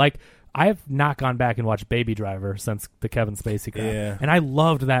with that. Like. I have not gone back and watched Baby Driver since the Kevin Spacey crap. Yeah. And I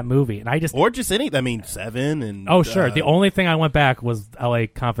loved that movie. And Seven and... Oh, sure. The only thing I went back was L.A.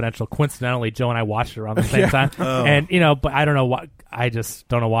 Confidential. Coincidentally, Joe and I watched it around the same time. Oh. And, but I don't know why. I just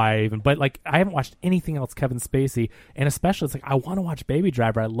don't know why I even... But, I haven't watched anything else Kevin Spacey. And especially, it's I want to watch Baby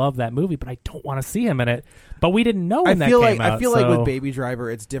Driver. I love that movie, but I don't want to see him in it. But we didn't know when that came out. I feel like with Baby Driver,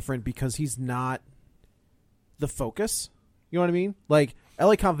 it's different because he's not the focus. You know what I mean?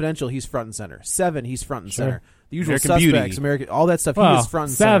 L.A. Confidential, he's front and center. Seven, he's front and center. The Usual Suspects, all that stuff, he was front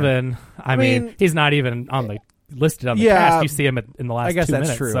and center. Seven, I mean, he's not even on listed on the cast. You see him in the last 2 minutes. I guess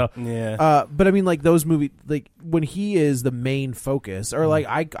that's true. So. Yeah. But those movies, when he is the main focus, or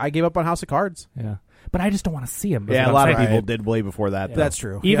I gave up on House of Cards. Yeah. But I just don't want to see him. Yeah, a lot of people did way before that. Yeah. That's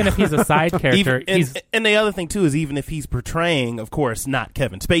true. Even if he's a side character. And the other thing, too, is even if he's portraying, of course, not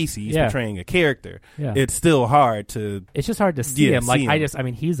Kevin Spacey, he's portraying a character, it's still hard to... It's just hard to see him.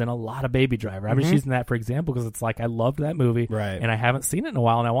 He's in a lot of Baby Driver. I'm just using that for example because it's I loved that movie, and I haven't seen it in a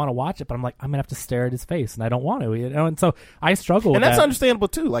while, and I want to watch it, but I'm I'm going to have to stare at his face, and I don't want to, And so I struggle with that. And that's understandable,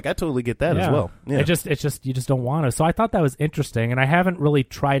 too. I totally get that as well. Yeah. It's just, you just don't want to. So I thought that was interesting, and I haven't really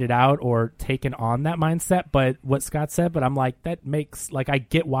tried it out or taken on that mindset, but what Scott said, but I'm that makes I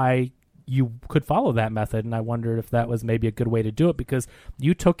get why you could follow that method, and I wondered if that was maybe a good way to do it because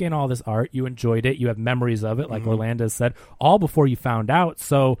you took in all this art, you enjoyed it, you have memories of it, like Orlando said, all before you found out,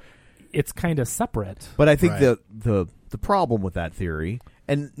 so it's kind of separate. But I think the problem with that theory,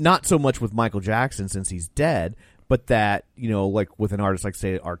 and not so much with Michael Jackson since he's dead, but that with an artist like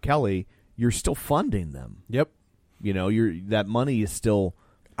say R. Kelly, you're still funding them. Yep. That money is still.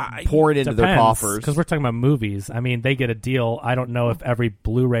 Pour it into their coffers because we're talking about movies. I mean, they get a deal. I don't know if every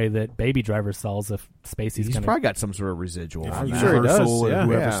Blu-ray that Baby Driver sells, if Spacey's probably got some sort of residual. I'm sure he does.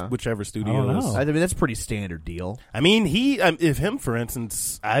 Or whichever studio. I mean, that's a pretty standard deal. I mean, for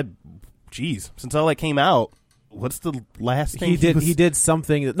instance, since all that came out. What's the last thing he did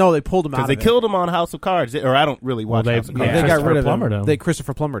something? They pulled him out. Because they killed him on House of Cards, or I don't really watch House of Cards. They got rid of him.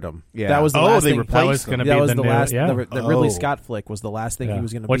 Christopher Plummered him. Yeah, that was the last they thing. replaced him. That was the last. The Ridley Scott flick was the last thing he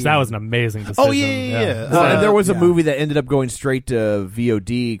was going to be. Which that was an amazing decision. Oh yeah. And there was a movie that ended up going straight to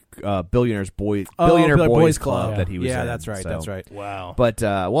VOD, Billionaire Boys Club that he was in. Yeah, that's right. That's right. Wow. But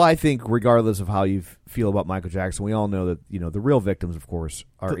I think regardless of how you feel about Michael Jackson, we all know that the real victims, of course,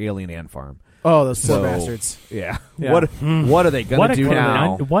 are Alien Ant Farm. Oh, those poor bastards! Yeah. What are they going to do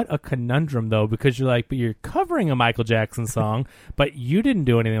now? What a conundrum, though, because but you're covering a Michael Jackson song, but you didn't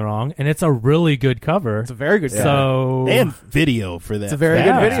do anything wrong, and it's a really good cover. It's a very good cover. So and video for that. It's a very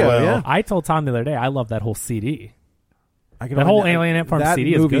good video. Well. Yeah. I told Tom the other day I love that whole CD. That whole Alien Ant Farm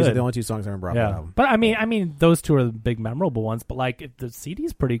CD is good. Are the only two songs I remember off that album. But I mean, those two are the big memorable ones. But the CD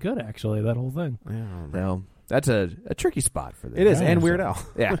is pretty good, actually. That whole thing. Yeah. Well, that's a tricky spot for this. It is, and Weird Al.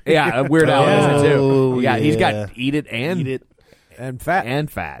 Yeah, Weird Al is it too. Yeah, he's got Eat It and and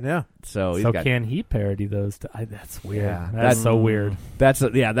fat. Yeah. So can he parody those? That's weird. Yeah, that's so weird. That's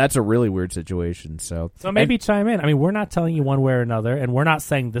a really weird situation. So maybe chime in. I mean, we're not telling you one way or another, and we're not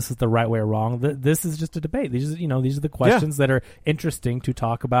saying this is the right way or wrong. This is just a debate. These are the questions that are interesting to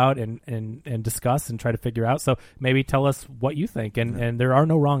talk about and discuss and try to figure out. So maybe tell us what you think. And there are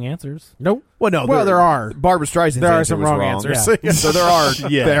no wrong answers. Nope. Well, there are. Barbara Streisand's There are answer some was wrong wrong. answers. Yeah. So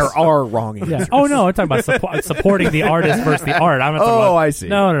there are wrong answers. Yeah. Oh no, I'm talking about supporting the artist versus the art. I'm not talking about, I see.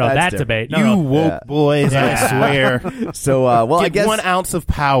 No, That's that debate. No, You no. woke boys, I swear. So Get I guess 1 ounce of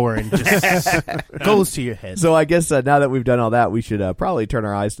power and just goes to your head. So I guess now that we've done all that, we should probably turn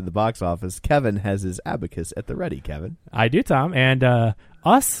our eyes to the box office. Kevin has his abacus at the ready. Kevin, I do, Tom, and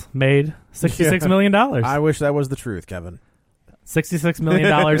Us made $66 million. I wish that was the truth, Kevin. $66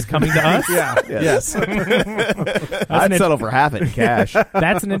 million coming to us? Yes. I'd settle for half it in cash.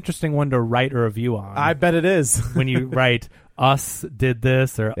 That's an interesting one to write a review on. I bet it is. When you write Us did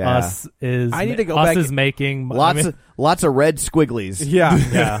this or Us is I need to go Us back. is making lots of red squigglies.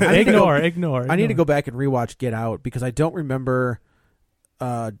 Yeah. Ignore. I need to go back and rewatch Get Out because I don't remember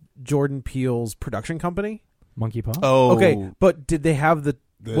Jordan Peele's production company. Monkey Paw? Oh. Okay, but did they have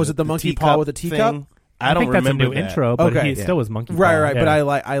was it the Monkey Paw with the teacup? Thing? I don't think that's a remember new that. intro, but he still was Monkey Paw. Right. Yeah.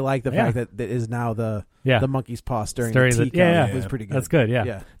 But I like the fact that is now the monkey's paw stirring the teacup. Yeah, was pretty good. That's good.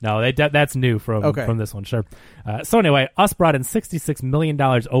 Yeah. No, that's new from this one. Sure. So anyway, Us brought in $66 million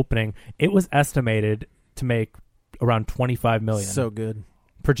opening. It was estimated to make around $25 million. So good.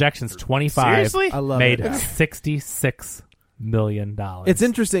 Projections 25. Seriously? I love made it. $66 million. It's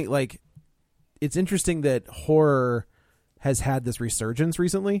interesting. It's interesting that horror has had this resurgence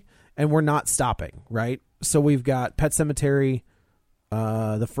recently, and we're not stopping, right? So we've got Pet Sematary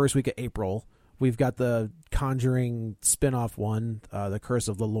the first week of April. We've got the Conjuring spin-off one, The Curse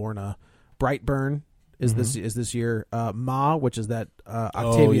of La Lorna. Brightburn is this year. Ma, which is that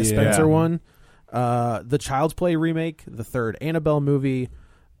Octavia Spencer one. The Child's Play remake, the third Annabelle movie,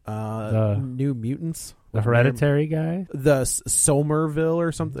 New Mutants. The Hereditary guy? The Somerville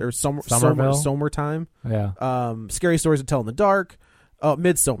or something, or Somertime. Yeah. Scary Stories to Tell in the Dark. Oh,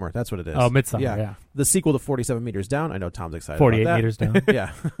 Midsommar. That's what it is. Oh, Midsommar, yeah. The sequel to 47 Meters Down. I know Tom's excited 48 about that. Meters Down.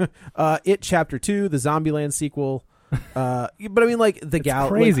 Yeah. It Chapter 2, the Zombieland sequel. But I mean, like, the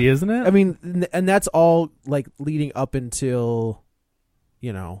crazy, isn't it? I mean, and that's all, like, leading up until,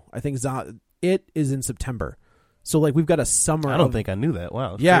 I think it is in September. So, like, we've got a summer. I don't think I knew that.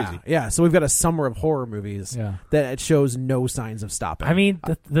 Wow. Crazy. Crazy. Yeah. So we've got a summer of horror movies that it shows no signs of stopping. I mean,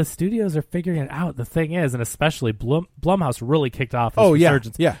 the studios are figuring it out. The thing is, and especially Blumhouse really kicked off this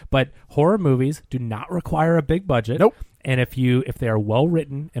resurgence. Yeah. But horror movies do not require a big budget. Nope. And if they are well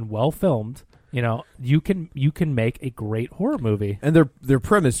written and well filmed, you can make a great horror movie. And they're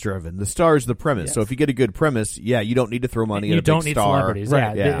premise driven. The star is the premise. Yes. So if you get a good premise, you don't need to throw money at a big star. You don't need celebrities.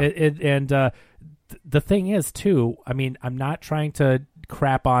 Right. Yeah. The thing is, too, I mean, I'm not trying to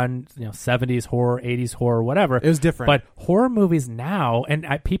crap on 70s horror, 80s horror, whatever. It was different. But horror movies now, and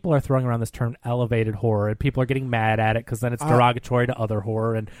people are throwing around this term elevated horror, and people are getting mad at it because then it's derogatory to other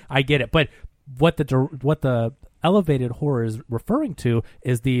horror, and I get it. But what the elevated horror is referring to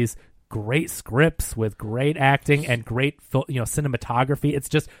is these great scripts with great acting and great cinematography. It's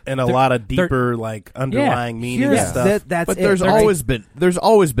just and a lot of deeper underlying meaning and stuff. But there's always been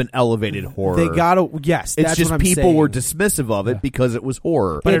elevated horror. They gotta it's just what I'm people saying. were dismissive of it because it was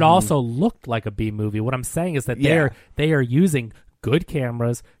horror. But it also looked like a B movie. What I'm saying is that they are using good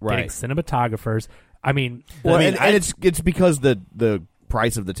cameras, getting cinematographers. I mean, it's because the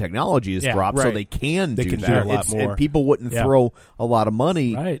price of the technology has dropped, so they can do that. A lot more. And people wouldn't throw a lot of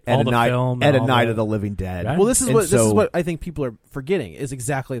money at a night of the Living Dead. Right. Well, this is what I think people are forgetting is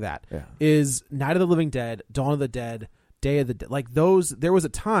exactly that. Yeah. Is Night of the Living Dead, Dawn of the Dead, Day of the Dead. Like those, there was a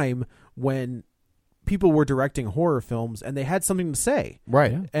time when people were directing horror films and they had something to say.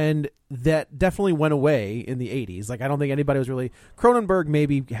 Right. Yeah. And that definitely went away in the 80s. Like I don't think anybody was really Cronenberg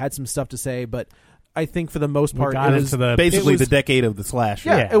maybe had some stuff to say, but I think for the most part, it was basically the decade of the slasher.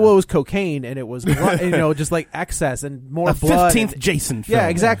 Yeah, it was cocaine and it was blood, just like excess and more blood. 15th Jason film. Yeah,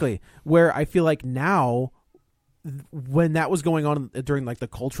 exactly. Where I feel like now, when that was going on during like the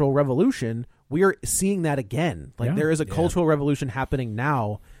Cultural Revolution, we are seeing that again. Like there is a cultural revolution happening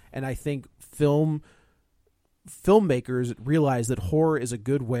now, and I think filmmakers realize that horror is a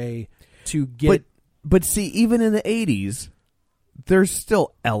good way to get. But see, even in the 80s. There's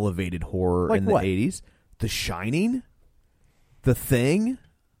still elevated horror in the 80s. The Shining, The Thing.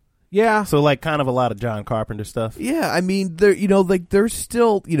 Yeah. So like kind of a lot of John Carpenter stuff. Yeah, I mean, there's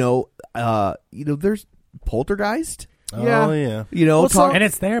still, there's Poltergeist. Oh yeah. You know, and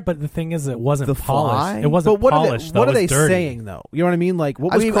it's there, but the thing is, it wasn't polished. It wasn't but polished. What are they dirty. saying though? You know what I mean? Like,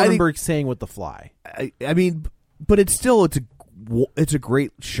 what was Cronenberg saying with The Fly? I mean, but it's a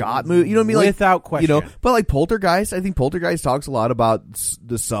great shot movie. You know what I mean? Like, without question. You know, but like Poltergeist, I think Poltergeist talks a lot about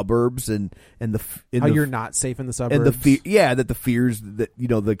the suburbs and how you're not safe in the suburbs, and that the fears that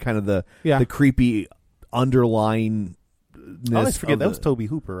the kind of the creepy underlying. I always forget that was Tobe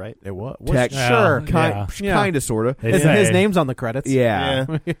Hooper, right? It was. Sure, kind of, sort of. His name's on the credits.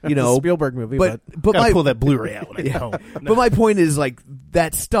 Yeah. You know, Spielberg movie, but gotta pull that Blu-ray out. But my point is, like,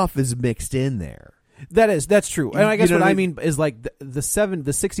 that stuff is mixed in there. That's true, and I guess what I mean is like the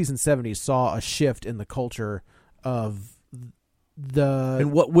 60s and 70s saw a shift in the culture of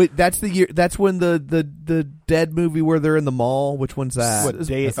that's the year. That's when the Dead movie where they're in the mall. Which one's that?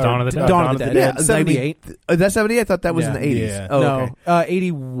 Dawn of the Dead. Dawn of the Dead. Yeah, 78. That's 78. I thought that was in the 80s. Yeah. Oh, no,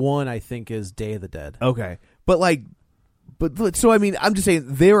 81 I think is Day of the Dead. Okay, but so I mean, I'm just saying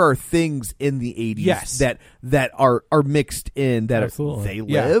there are things in the 80s that are mixed in that they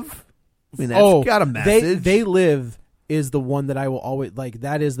live. I mean, that's got a message. They Live is the one that I will always like.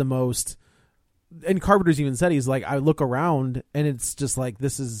 That is the most. And Carpenter's even said, he's like, I look around and it's just like,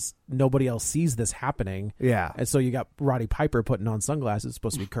 nobody else sees this happening. Yeah. And so you got Roddy Piper putting on sunglasses. It's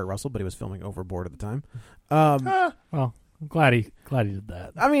supposed to be Kurt Russell, but he was filming Overboard at the time. Well, I'm glad he did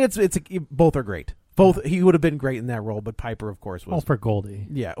that. I mean, both are great. He would have been great in that role, but Piper, of course, was. Well, for Goldie.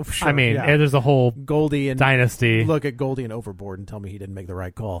 Yeah, sure. I mean, there's a whole Goldie and dynasty. Look at Goldie and Overboard and tell me he didn't make the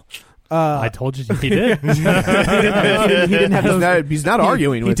right call. I told you he did. he didn't have to. He's not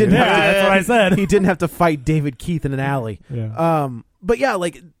arguing with you. That's what I said. He didn't have to fight David Keith in an alley. Yeah. But yeah,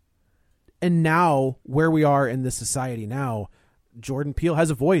 like, and now where we are in this society now, Jordan Peele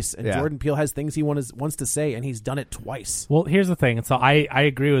has a voice, and Jordan Peele has things he wants to say, and he's done it twice. Well, here's the thing. And so I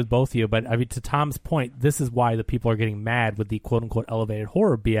agree with both of you, but I mean, to Tom's point, this is why the people are getting mad with the quote-unquote elevated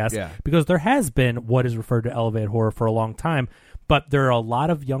horror BS, because there has been what is referred to elevated horror for a long time. But there are a lot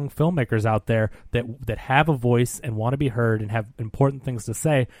of young filmmakers out there that have a voice and want to be heard and have important things to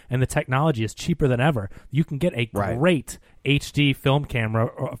say, and the technology is cheaper than ever. You can get a great HD film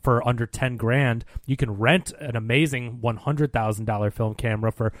camera for under $10,000. You can rent an amazing $100,000 film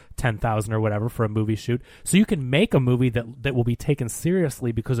camera for $10,000 or whatever for a movie shoot. So you can make a movie that will be taken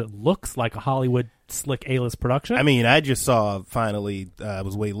seriously because it looks like a Hollywood slick A-list production. I mean, I just saw finally. I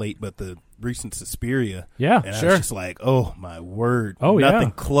was way late, but the recent Suspiria. Yeah, and sure. I was just like, oh my word. Oh,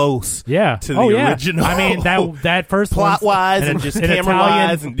 nothing close. Yeah. To the original. I mean, that first plot wise and just camera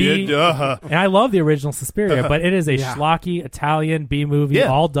wise and and I love the original Suspiria, but it is a schlocky Italian B movie,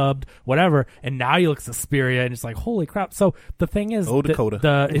 all dubbed, whatever. And now you look at Suspiria and it's like, holy crap. So the thing is,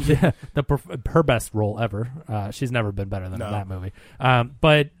 Dakota, her best role ever. She's never been better than in that movie.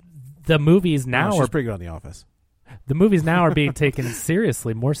 But the movies now she's pretty good on The Office. The movies now are being taken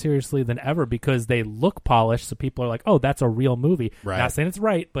seriously, more seriously than ever, because they look polished. So people are like, oh, that's a real movie. Right. Not saying it's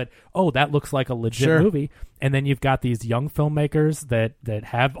right, but oh, that looks like a legit movie. And then you've got these young filmmakers that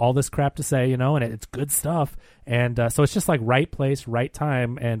have all this crap to say, and it's good stuff. And so it's just like right place, right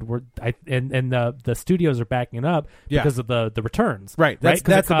time, and the studios are backing it up because of the returns. Right. That's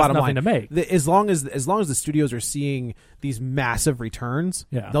the bottom line to make. As long as the studios are seeing these massive returns,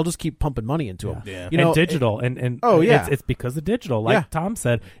 they'll just keep pumping money into them. Yeah. And digital and it's because of digital. Like Tom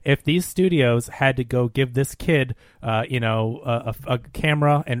said, if these studios had to go give this kid a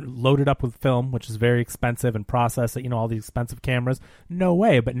camera and load it up with film, which is very expensive, and process it, all these expensive cameras, no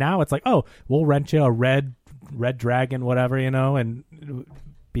way. But now it's like, oh, we'll rent you a red Dragon, whatever, and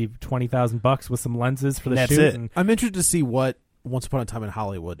be $20,000 with some lenses for the That's shoot. it. And I'm interested to see what Once Upon a Time in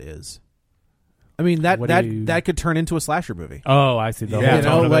Hollywood is. I mean, that could turn into a slasher movie. Oh, I see.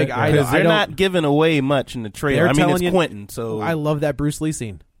 They're not giving away much in the trailer. I mean, it's Quentin, so I love that Bruce Lee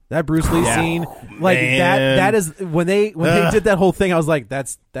scene. That Bruce Lee scene, like that is when they did that whole thing. I was like,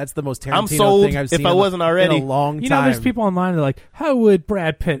 that's the most Tarantino thing I've seen. If I wasn't already in a long time. There's people online that are like, how would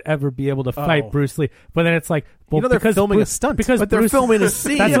Brad Pitt ever be able to fight Bruce Lee? But then it's like, well, they're filming a stunt, but they're filming a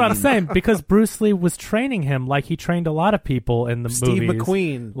scene. That's what I'm saying. Because Bruce Lee was training him like he trained a lot of people in the Steve movies.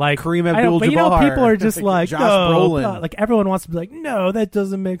 McQueen, like Kareem Abdul-Jabbar. But people are just like, Josh Brolin. Brolin. Like everyone wants to be like, no, that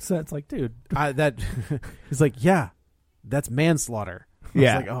doesn't make sense. Like, dude, he's like, yeah, that's manslaughter.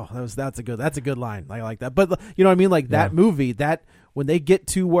 Yeah, like, oh, that's a good line. I like that. But you know what I mean? Like that movie, that when they get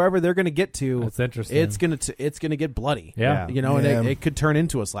to wherever they're going to get to, that's interesting. It's gonna get bloody. Yeah, and it could turn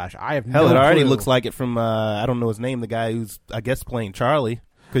into a slash. I have hell. No It already clue. looks like it from I don't know his name. The guy who's I guess playing Charlie,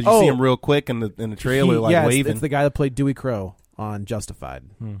 because you see him real quick in the trailer, waving. It's the guy that played Dewey Crow on Justified.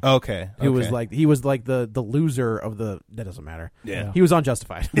 Okay. He was like the loser of the. That doesn't matter. Yeah. He was on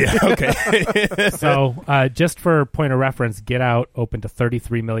Justified. Yeah. Okay. So just for point of reference, Get Out opened to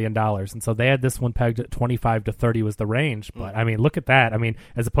 $33 million, and so they had this one pegged at 25 to 30 was the range. But I mean, look at that. I mean,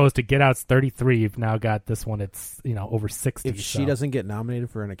 as opposed to Get Out's 33, you've now got this one. It's over 60. If she doesn't get nominated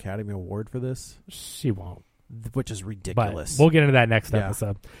for an Academy Award for this, she won't. Which is ridiculous. But we'll get into that next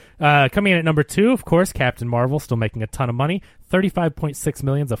episode. Coming in at number 2, of course, Captain Marvel, still making a ton of money. $35.6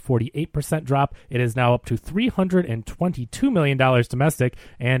 million is a 48% drop. It is now up to $322 million domestic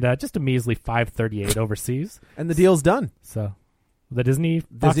and just a measly $538 overseas. And the deal's done. So the Disney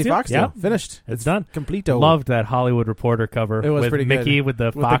Fox deal. Finished. It's done. Completo. Loved that Hollywood Reporter cover. It was with pretty Mickey good. with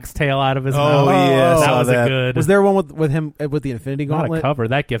the With fox tail out of his Oh, mouth. yeah, that saw was that. a good. Was there one with him with the Infinity Not Gauntlet? a cover.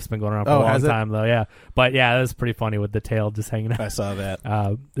 That gift's been going around for a long time, though. Yeah, but yeah, that was pretty funny with the tail just hanging out. I saw that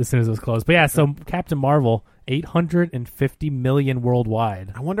as soon as it was closed. But yeah, so Captain Marvel, $850 million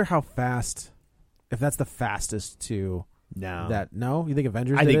worldwide. I wonder how fast. If that's the fastest to that. No, you think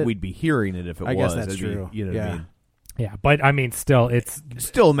Avengers? I did think it? we'd be hearing it if it I was. guess that's It'd be, true. you know what I mean? Yeah, but I mean, still, it's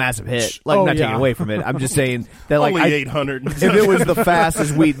still a massive hit. Like, not taking away from it. I'm just saying that, like, only 800. If it was the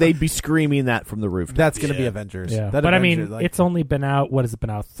fastest, they'd be screaming that from the roof. That's going to be Avengers. Yeah, That but Avengers, I mean, it's only been out. What has it been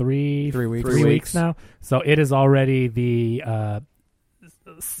out? Three weeks. 3 weeks now. So it is already the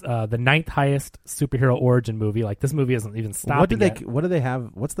 9th highest superhero origin movie. Like, this movie isn't even stopping. What do they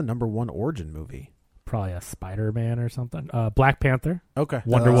have? What's the number one origin movie? Probably a Spider-Man or something. Black Panther. Okay.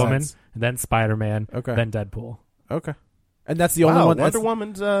 Wonder That makes Woman. sense. Then Spider-Man. Okay. Then Deadpool. Okay. And that's the only one. Wonder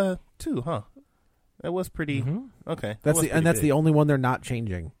Woman's too, huh? That was pretty okay. That's the only one they're not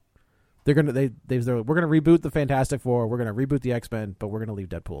changing. They're gonna we're gonna reboot the Fantastic Four. We're gonna reboot the X-Men, but we're gonna leave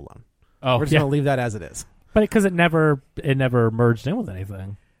Deadpool alone. Oh, we're just gonna leave that as it is. But because it never merged in with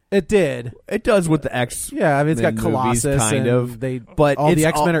anything. It did. It does with the X. Yeah, I mean, it's got movies, Colossus, kind of. But all the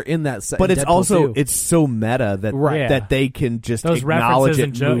X-Men are in that. But it's Deadpool also too. it's so meta that Right. they can just Those acknowledge references it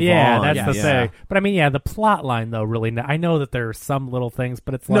and and move yeah, on. that's the thing. But I mean, the plot line though, really. I know that there are some little things,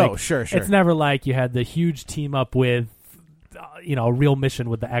 but it's like sure. It's never like you had the huge team up with, a real mission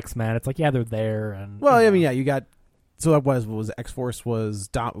with the X-Men. It's like they're there and. Well, I mean, you got. So that was X-Force was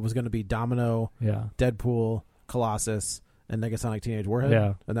going to be Domino, Deadpool, Colossus, and Negasonic Teenage Warhead,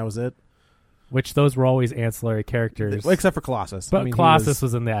 and that was it. Which those were always ancillary characters, well, except for Colossus. But I mean, Colossus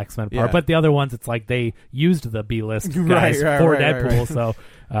was in the X-Men part. Yeah. But the other ones, it's like they used the B-list guys Right, for right, Deadpool. right. So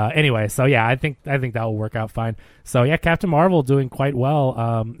anyway, so yeah, I think that will work out fine. So yeah, Captain Marvel doing quite well,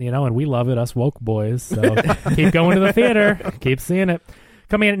 and we love it, us woke boys. So keep going to the theater, keep seeing it.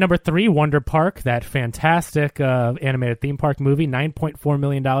 Coming in at number 3, Wonder Park, that fantastic animated theme park movie, $9.4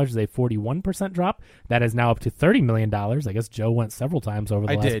 million is a 41% drop. That is now up to $30 million. I guess Joe went several times over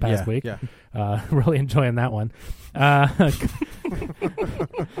the past week. Yeah. Really enjoying that one.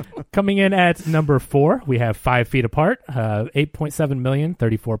 Coming in at number 4, we have 5 Feet Apart, $8.7 million,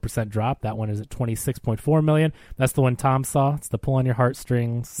 34% drop. That one is at $26.4 million. That's the one Tom saw. It's the pull on your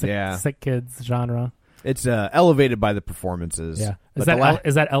heartstrings, sick kids genre. It's elevated by the performances. Yeah, is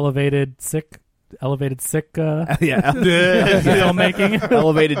that elevated sick? Filmmaking.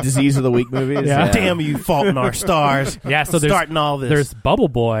 Elevated disease of the week movies. Yeah. Damn you, Fault in Our Stars. Yeah, so there's starting all this. There's Bubble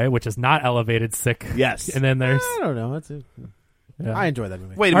Boy, which is not elevated sick. Yes, and then there's I don't know. I enjoy that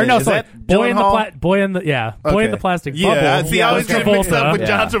movie. Wait a minute, is that Boy in the Gyllenhaal? Boy in the plastic bubble. Yeah, see, I was John getting mixed up with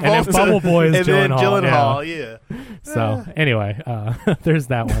John Travolta. And then Bubble Boy is and then Gyllenhaal. Yeah. So anyway, there's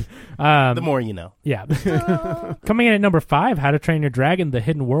that one. The more you know. Yeah. Coming in at number 5, How to Train Your Dragon: The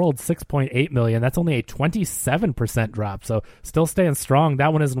Hidden World, $6.8 million. That's only a 27% drop. So still staying strong.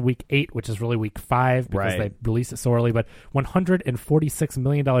 That one is in week 8, which is really week 5 because they released it so early. But $146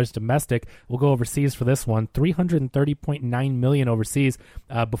 million domestic. We'll go overseas for this one. $330.9 million overseas.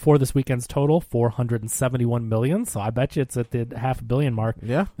 Before this weekend's total, $471 million. So I bet you it's at the $500 million mark.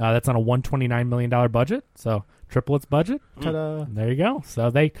 Yeah. That's on a $129 million budget. So triple its budget. Ta-da. There you go. So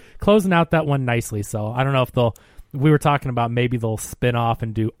they closing out that one nicely. So I don't know if we were talking about maybe they'll spin off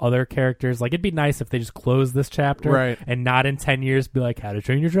and do other characters. Like, it'd be nice if they just close this chapter and not in 10 years be like, How to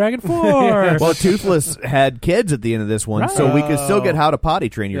Train Your Dragon 4. Well, Toothless had kids at the end of this one, so we could still get How to Potty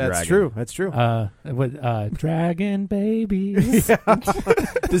Train Your Dragon. That's true. With Dragon Babies.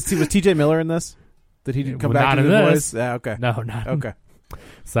 Was T.J. Miller in this? Did he come back not to in the this. voice? Yeah, okay. No, not okay.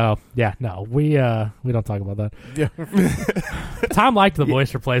 So yeah, no, we don't talk about that. Yeah. Tom liked the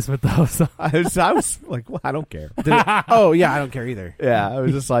voice replacement though. So. I was like, well, I don't care. Oh yeah, I don't care either. Yeah, I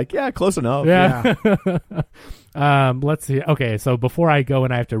was just like, yeah, close enough. Yeah. Let's see. Okay, so before I go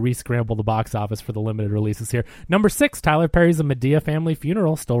and I have to re-scramble the box office for the limited releases here. Number 6, Tyler Perry's A Medea Family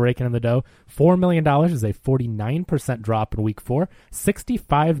Funeral, still raking in the dough. $4 million is a 49% drop in week 4.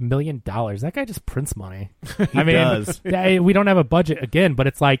 $65 million. That guy just prints money. I mean, does. We don't have a budget again, but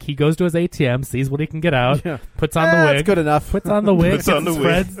it's like he goes to his ATM, sees what he can get out, puts on the wig. That's good enough. Puts on the wig, Puts on the wig.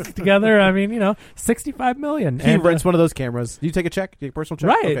 spreads together. I mean, $65 million. He rents one of those cameras. Do you take a check? Do you take a personal check?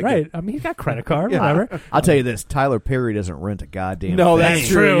 Right, Okay, right. good. I mean, he's got credit card, whatever. I'll tell you this: Tyler Perry doesn't rent a goddamn. No, thing. that's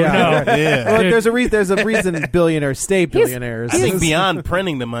true. No. Yeah. Well, there's a reason billionaires stay billionaires. I think beyond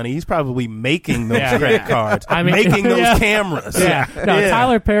printing the money, he's probably making those Yeah. credit cards. I mean, making those yeah. cameras. Yeah. No,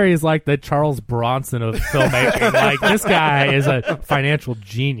 Tyler Perry is like the Charles Bronson of filmmaking. Like, this guy is a financial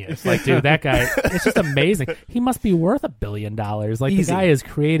genius. Like, dude, that guy, it's just amazing. He must be worth $1 billion. Like, Easy. the guy has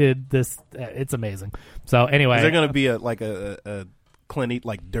created this. It's amazing. So, anyway. Is there going to be a Clint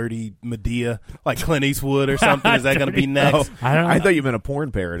like Dirty Medea, like Clint Eastwood or something? Is that going to be next? I don't know. I thought you meant a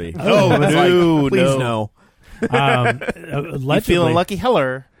porn parody. Oh, no, please no. no. You feeling lucky?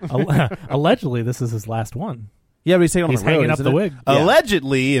 Heller. Allegedly, this is his last one. Yeah, but he's taking on He's the road, hanging up isn't the it? wig.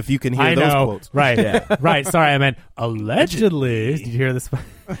 Allegedly, if you can hear I those know. quotes. Right. Right. Sorry, I meant allegedly. Did you hear this?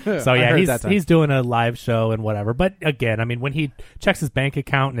 So, yeah, he's doing a live show and whatever. But again, I mean, when he checks his bank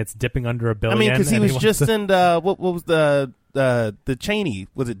account and it's dipping under $1 billion. I mean, because he and was wants just to- in what was the Cheney?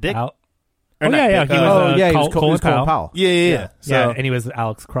 Was it Dick? Oh, not yeah. Dick, He was, he was Colin Powell. Yeah. So, Yeah, and he was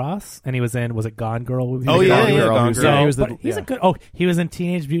Alex Cross, and he was in, was it Gone Girl? He Oh, was in yeah, Gone yeah, Girl. Gone So, Girl. He was the- but he's a yeah. good. Oh, he was in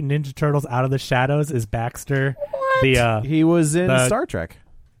Teenage Mutant Ninja Turtles: Out of the Shadows. Is Baxter the? He was in the- Star Trek.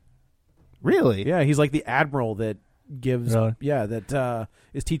 really? Yeah, he's like the admiral that gives. Really? Yeah, that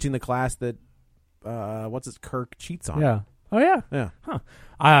is teaching the class that Kirk cheats on. Yeah. Oh yeah. Yeah. Huh.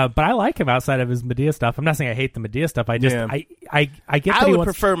 But I like him outside of his Medea stuff. I'm not saying I hate the Medea stuff. I just Yeah. I get that I he would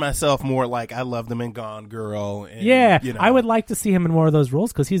wants. prefer myself more like I loved him in Gone Girl. And, Yeah, you know. I would like to see him in more of those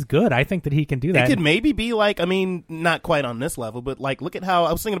roles because he's good. I think that he can do that. It could maybe be like, I mean, not quite on this level, but like, look at how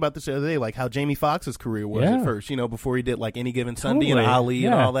I was thinking about this the other day, like how Jamie Foxx's career was Yeah. at first, before he did like Any Given Sunday Totally. and Ali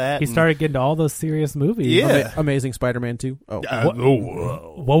and Yeah. all that. He and- started getting to all those serious movies. Yeah. Amazing Spider-Man 2.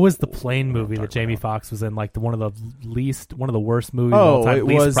 Oh, What was the plane movie that Jamie Foxx was in? Like one of the worst movies. of oh, all time.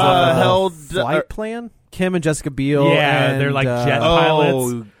 it Least was profitable. Flight Plan. Kim and Jessica Biel. Yeah, and, they're like jet Oh.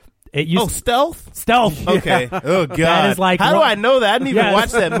 pilots. It used Stealth? Stealth. Okay. Oh, God. That is like how do what- I know that? I didn't even Yes.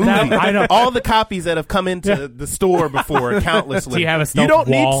 watch that movie. I know. All the copies that have come into the store before, countlessly. Do you have a You stealth don't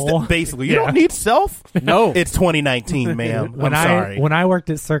wall? need basically. You Yeah. don't need stealth. No. It's 2019, ma'am. When I'm sorry. when I worked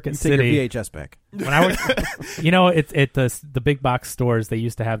at Circuit Take your City, VHS back. when I worked, it's at the big box stores. They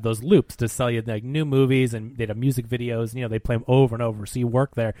used to have those loops to sell you like new movies, and they'd have music videos. And, they play them over and over. So you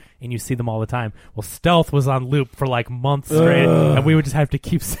work there and you see them all the time. Well, Stealth was on loop for like months straight, and we would just have to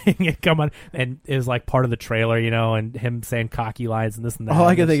keep seeing it come on. And it was like part of the trailer, and him saying cocky lines and this and that. All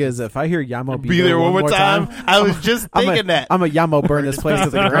I can think is if I hear Yamo Be there one more time. I was just thinking that. I'm a Yamo burn this place to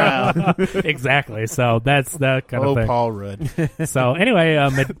the ground. Exactly. So that's that kind of thing. Paul Rudd. So anyway,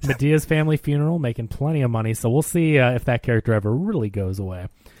 Medea's Family Funeral making plenty of money. So we'll see if that character ever really goes away.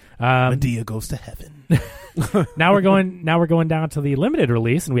 Medea goes to heaven. Now we're going down to the limited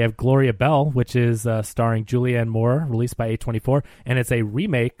release, and we have Gloria Bell, which is starring Julianne Moore, released by A24, and it's a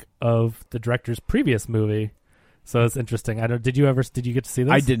remake of the director's previous movie. So it's interesting. Did you get to see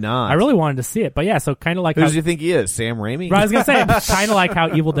this? I did not. I really wanted to see it, but yeah. So kind of like Who how do you think he is? Sam Raimi? Right, I was gonna say kind of like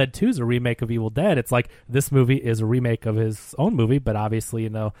how Evil Dead 2 is a remake of Evil Dead. It's like this movie is a remake of his own movie, but obviously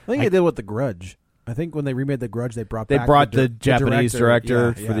I think they did with The Grudge. I think when they remade The Grudge, they brought the Japanese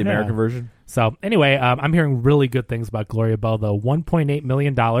director for the American version. So anyway, I'm hearing really good things about Gloria Bell, though. $1.8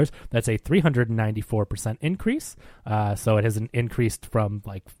 million. That's a 394% increase. So it has increased from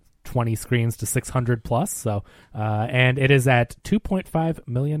like 20 screens to 600 plus. So and it is at $2.5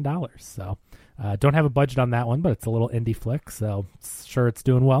 million. So don't have a budget on that one, but it's a little indie flick. So sure, it's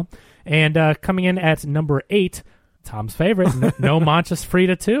doing well. And coming in at number 8. Tom's favorite, No Manchas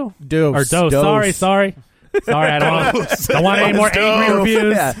Frida 2. Dose. Sorry. I don't want any more angry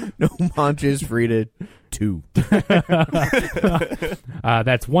reviews. Yeah. No Manchas Frida 2. That's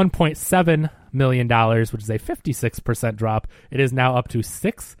 $1.7 million, which is a 56% drop. It is now up to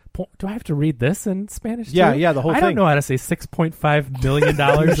 6. Do I have to read this in Spanish? Yeah, too? yeah, the whole I thing. don't know how to say $6.5 million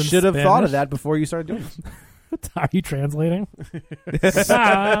in should have Spanish. thought of that before you started doing this. Are you translating?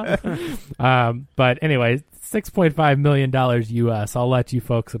 But anyway, $6.5 million US. I'll let you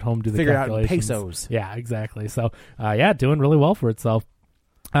folks at home do the Figure out in calculations. pesos. Yeah, exactly. So, doing really well for itself.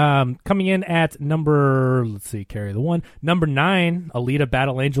 Coming in at number 9, Alita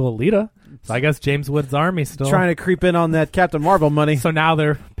Battle Angel Alita. So I guess James Woods' Army still trying to creep in on that Captain Marvel money. So now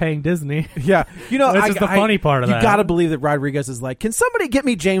they're paying Disney. Yeah, this is the funny part of that. You got to believe that Rodriguez is like, can somebody get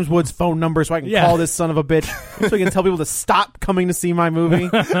me James Woods' phone number so I can call this son of a bitch so I can tell people to stop coming to see my movie.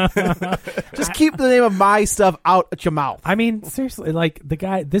 Just keep the name of my stuff out at your mouth. I mean, seriously, like the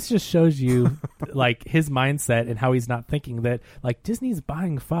guy. This just shows you like his mindset and how he's not thinking that like Disney's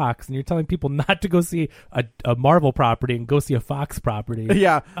buying Fox, and you're telling people not to go see a Marvel property and go see a Fox property.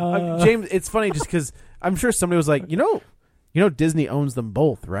 Yeah, James. It's funny just because I'm sure somebody was like, you know, Disney owns them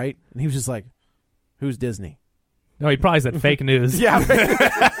both, right? And he was just like, who's Disney? No, he probably said fake news. Yeah.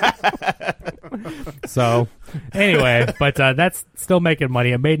 So, anyway, but that's still making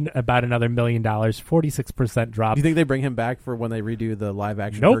money. It made about another $1 million, 46% drop. Do you think they bring him back for when they redo the live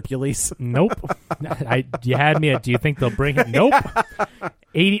action Hercules? Nope. You had me at, do you think they'll bring him? Nope.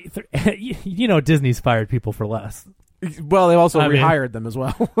 80. You know, Disney's fired people for less. Well, they also rehired them as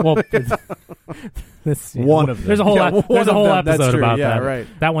well. Well, one of them. There's a whole episode about that. Right.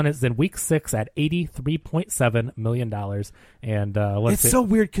 That one is in week 6 at $83.7 million. And it's so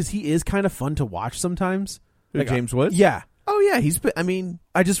weird because he is kind of fun to watch sometimes. Like James Woods? Yeah. Oh yeah, he's been. I mean,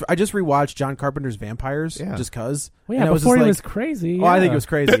 I just rewatched John Carpenter's Vampires just because. Well, yeah, before he was crazy. Well, I think it was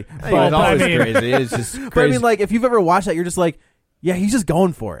crazy. He was always crazy. It's just crazy. But I mean, like, if you've ever watched that, you're just like, yeah, he's just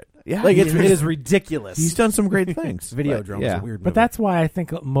going for it. Yeah, like it is ridiculous. He's done some great things. Videodrome is a weird movie. But that's why I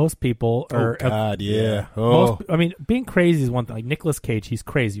think most people are. Oh God, yeah. I mean, being crazy is one thing. Like Nicolas Cage, he's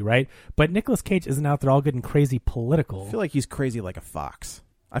crazy, right? But Nicolas Cage isn't out there all getting crazy political. I feel like he's crazy like a fox.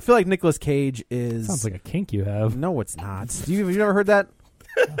 I feel like Nicolas Cage is. Sounds like a kink you have. No, it's not. Have you ever heard that?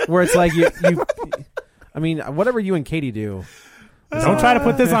 Where it's like you. I mean, whatever you and Katie do. Don't try to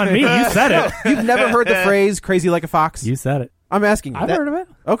put this on me. You said it. You've never heard the phrase "crazy like a fox"? You said it. I'm asking you. I've heard of it.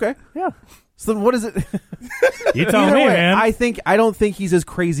 Okay. Yeah. So what is it? You tell me, man. I don't think he's as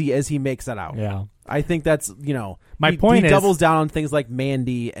crazy as he makes that out. Yeah. I think that's my point. He is, doubles down on things like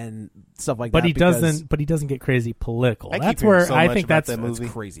Mandy and stuff like that. But he doesn't get crazy political. That's where I think that's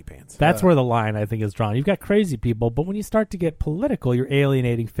crazy pants. That's where the line I think is drawn. You've got crazy people, but when you start to get political, you're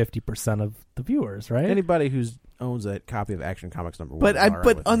alienating 50% of the viewers, right? Anybody who owns a copy of Action Comics #1. But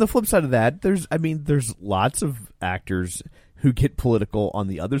on the flip side of that, there's lots of actors who get political on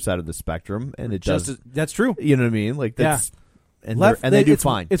the other side of the spectrum, and that's true. You know what I mean? Like that's and they do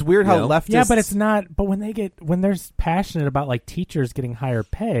fine. It's weird how leftists. Yeah, but it's not. But when they're passionate about like teachers getting higher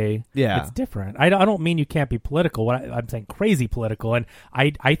pay, it's different. I don't mean you can't be political. I'm saying crazy political, and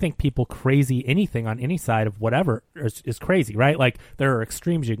I think people crazy anything on any side of whatever is crazy, right? Like there are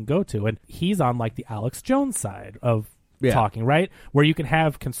extremes you can go to, and he's on like the Alex Jones side of talking, right? Where you can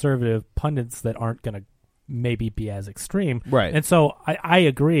have conservative pundits that aren't going to maybe be as extreme. Right. And so I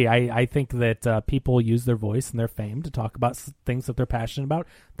agree. I think that people use their voice and their fame to talk about things that they're passionate about.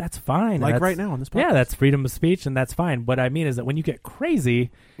 That's fine. Like right now on this podcast. Yeah, that's freedom of speech, and that's fine. What I mean is that when you get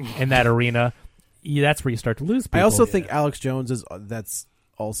crazy in that arena, that's where you start to lose people. I also think Alex Jones that's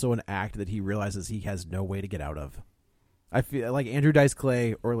also an act that he realizes he has no way to get out of. I feel like Andrew Dice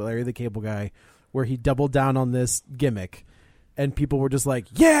Clay or Larry the Cable Guy, where he doubled down on this gimmick, and people were just like,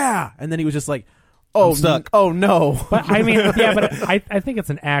 yeah! And then he was just like, oh, stuck. Oh no! But I mean, yeah, but I think it's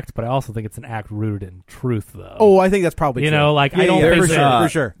an act, but I also think it's an act rooted in truth, though. Oh, I think that's probably true. Like I don't think for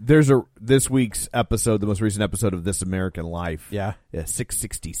sure. There's this week's episode, the most recent episode of This American Life. Yeah,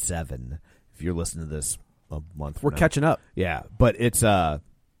 667. If you're listening to this a month, we're catching up. Yeah, but it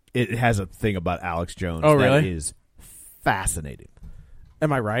has a thing about Alex Jones. Oh, really? That is fascinating.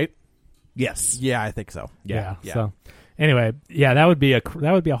 Am I right? Yes. Yeah, I think so. Yeah. So. Anyway, that would be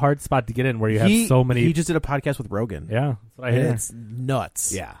a hard spot to get in where you have so many. He just did a podcast with Rogan. Yeah, that's what I hear. It's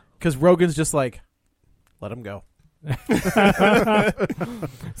nuts. Yeah, because Rogan's just like, let him go.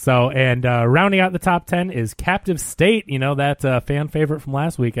 So, and rounding out the top 10 is Captive State. That fan favorite from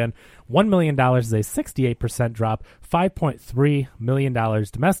last weekend. $1 million is a 68% drop. $5.3 million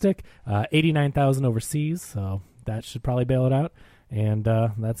domestic. 89,000 overseas. So that should probably bail it out. And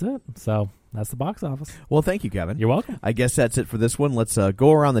that's it. So that's the box office. Well, thank you, Kevin. You're welcome. I guess that's it for this one. Let's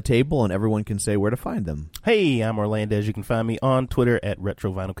go around the table and everyone can say where to find them. Hey, I'm Orlandez. You can find me on Twitter at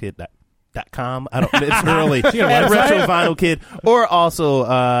RetroVinylKid.com. It's early. At RetroVinylKid. Or also,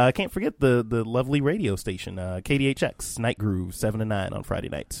 I can't forget the lovely radio station, KDHX, Night Groove, 7 to 9 on Friday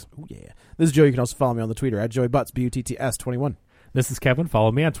nights. Oh, yeah. This is Joe. You can also follow me on the Twitter at JoeyButts, BUTTS21. This is Kevin.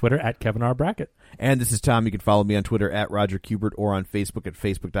 Follow me on Twitter at Kevin R. Brackett. And this is Tom. You can follow me on Twitter at Roger Kubert or on Facebook at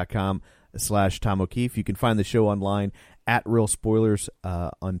facebook.com/Tom O'Keefe. You can find the show online at Real Spoilers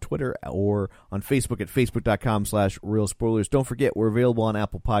on Twitter or on Facebook at facebook.com/Real Spoilers. Don't forget, we're available on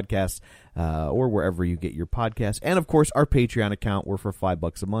Apple Podcasts or wherever you get your podcasts. And, of course, our Patreon account, where for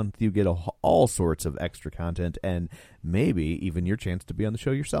 $5 a month, you get all sorts of extra content and maybe even your chance to be on the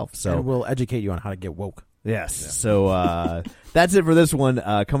show yourself. So and we'll educate you on how to get woke. Yes. Yeah. So that's it for this one.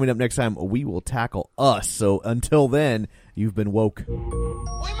 Coming up next time, we will tackle Us. So until then, you've been woke. We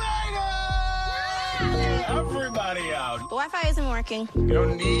made it! Everybody out. The Wi-Fi isn't working. You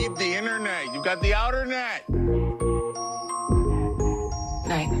don't need the internet. You got the outer net.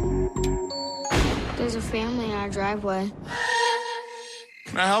 Night. There's a family in our driveway.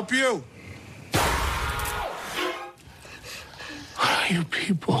 Can I help you? What are you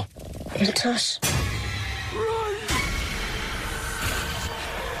people? It's us.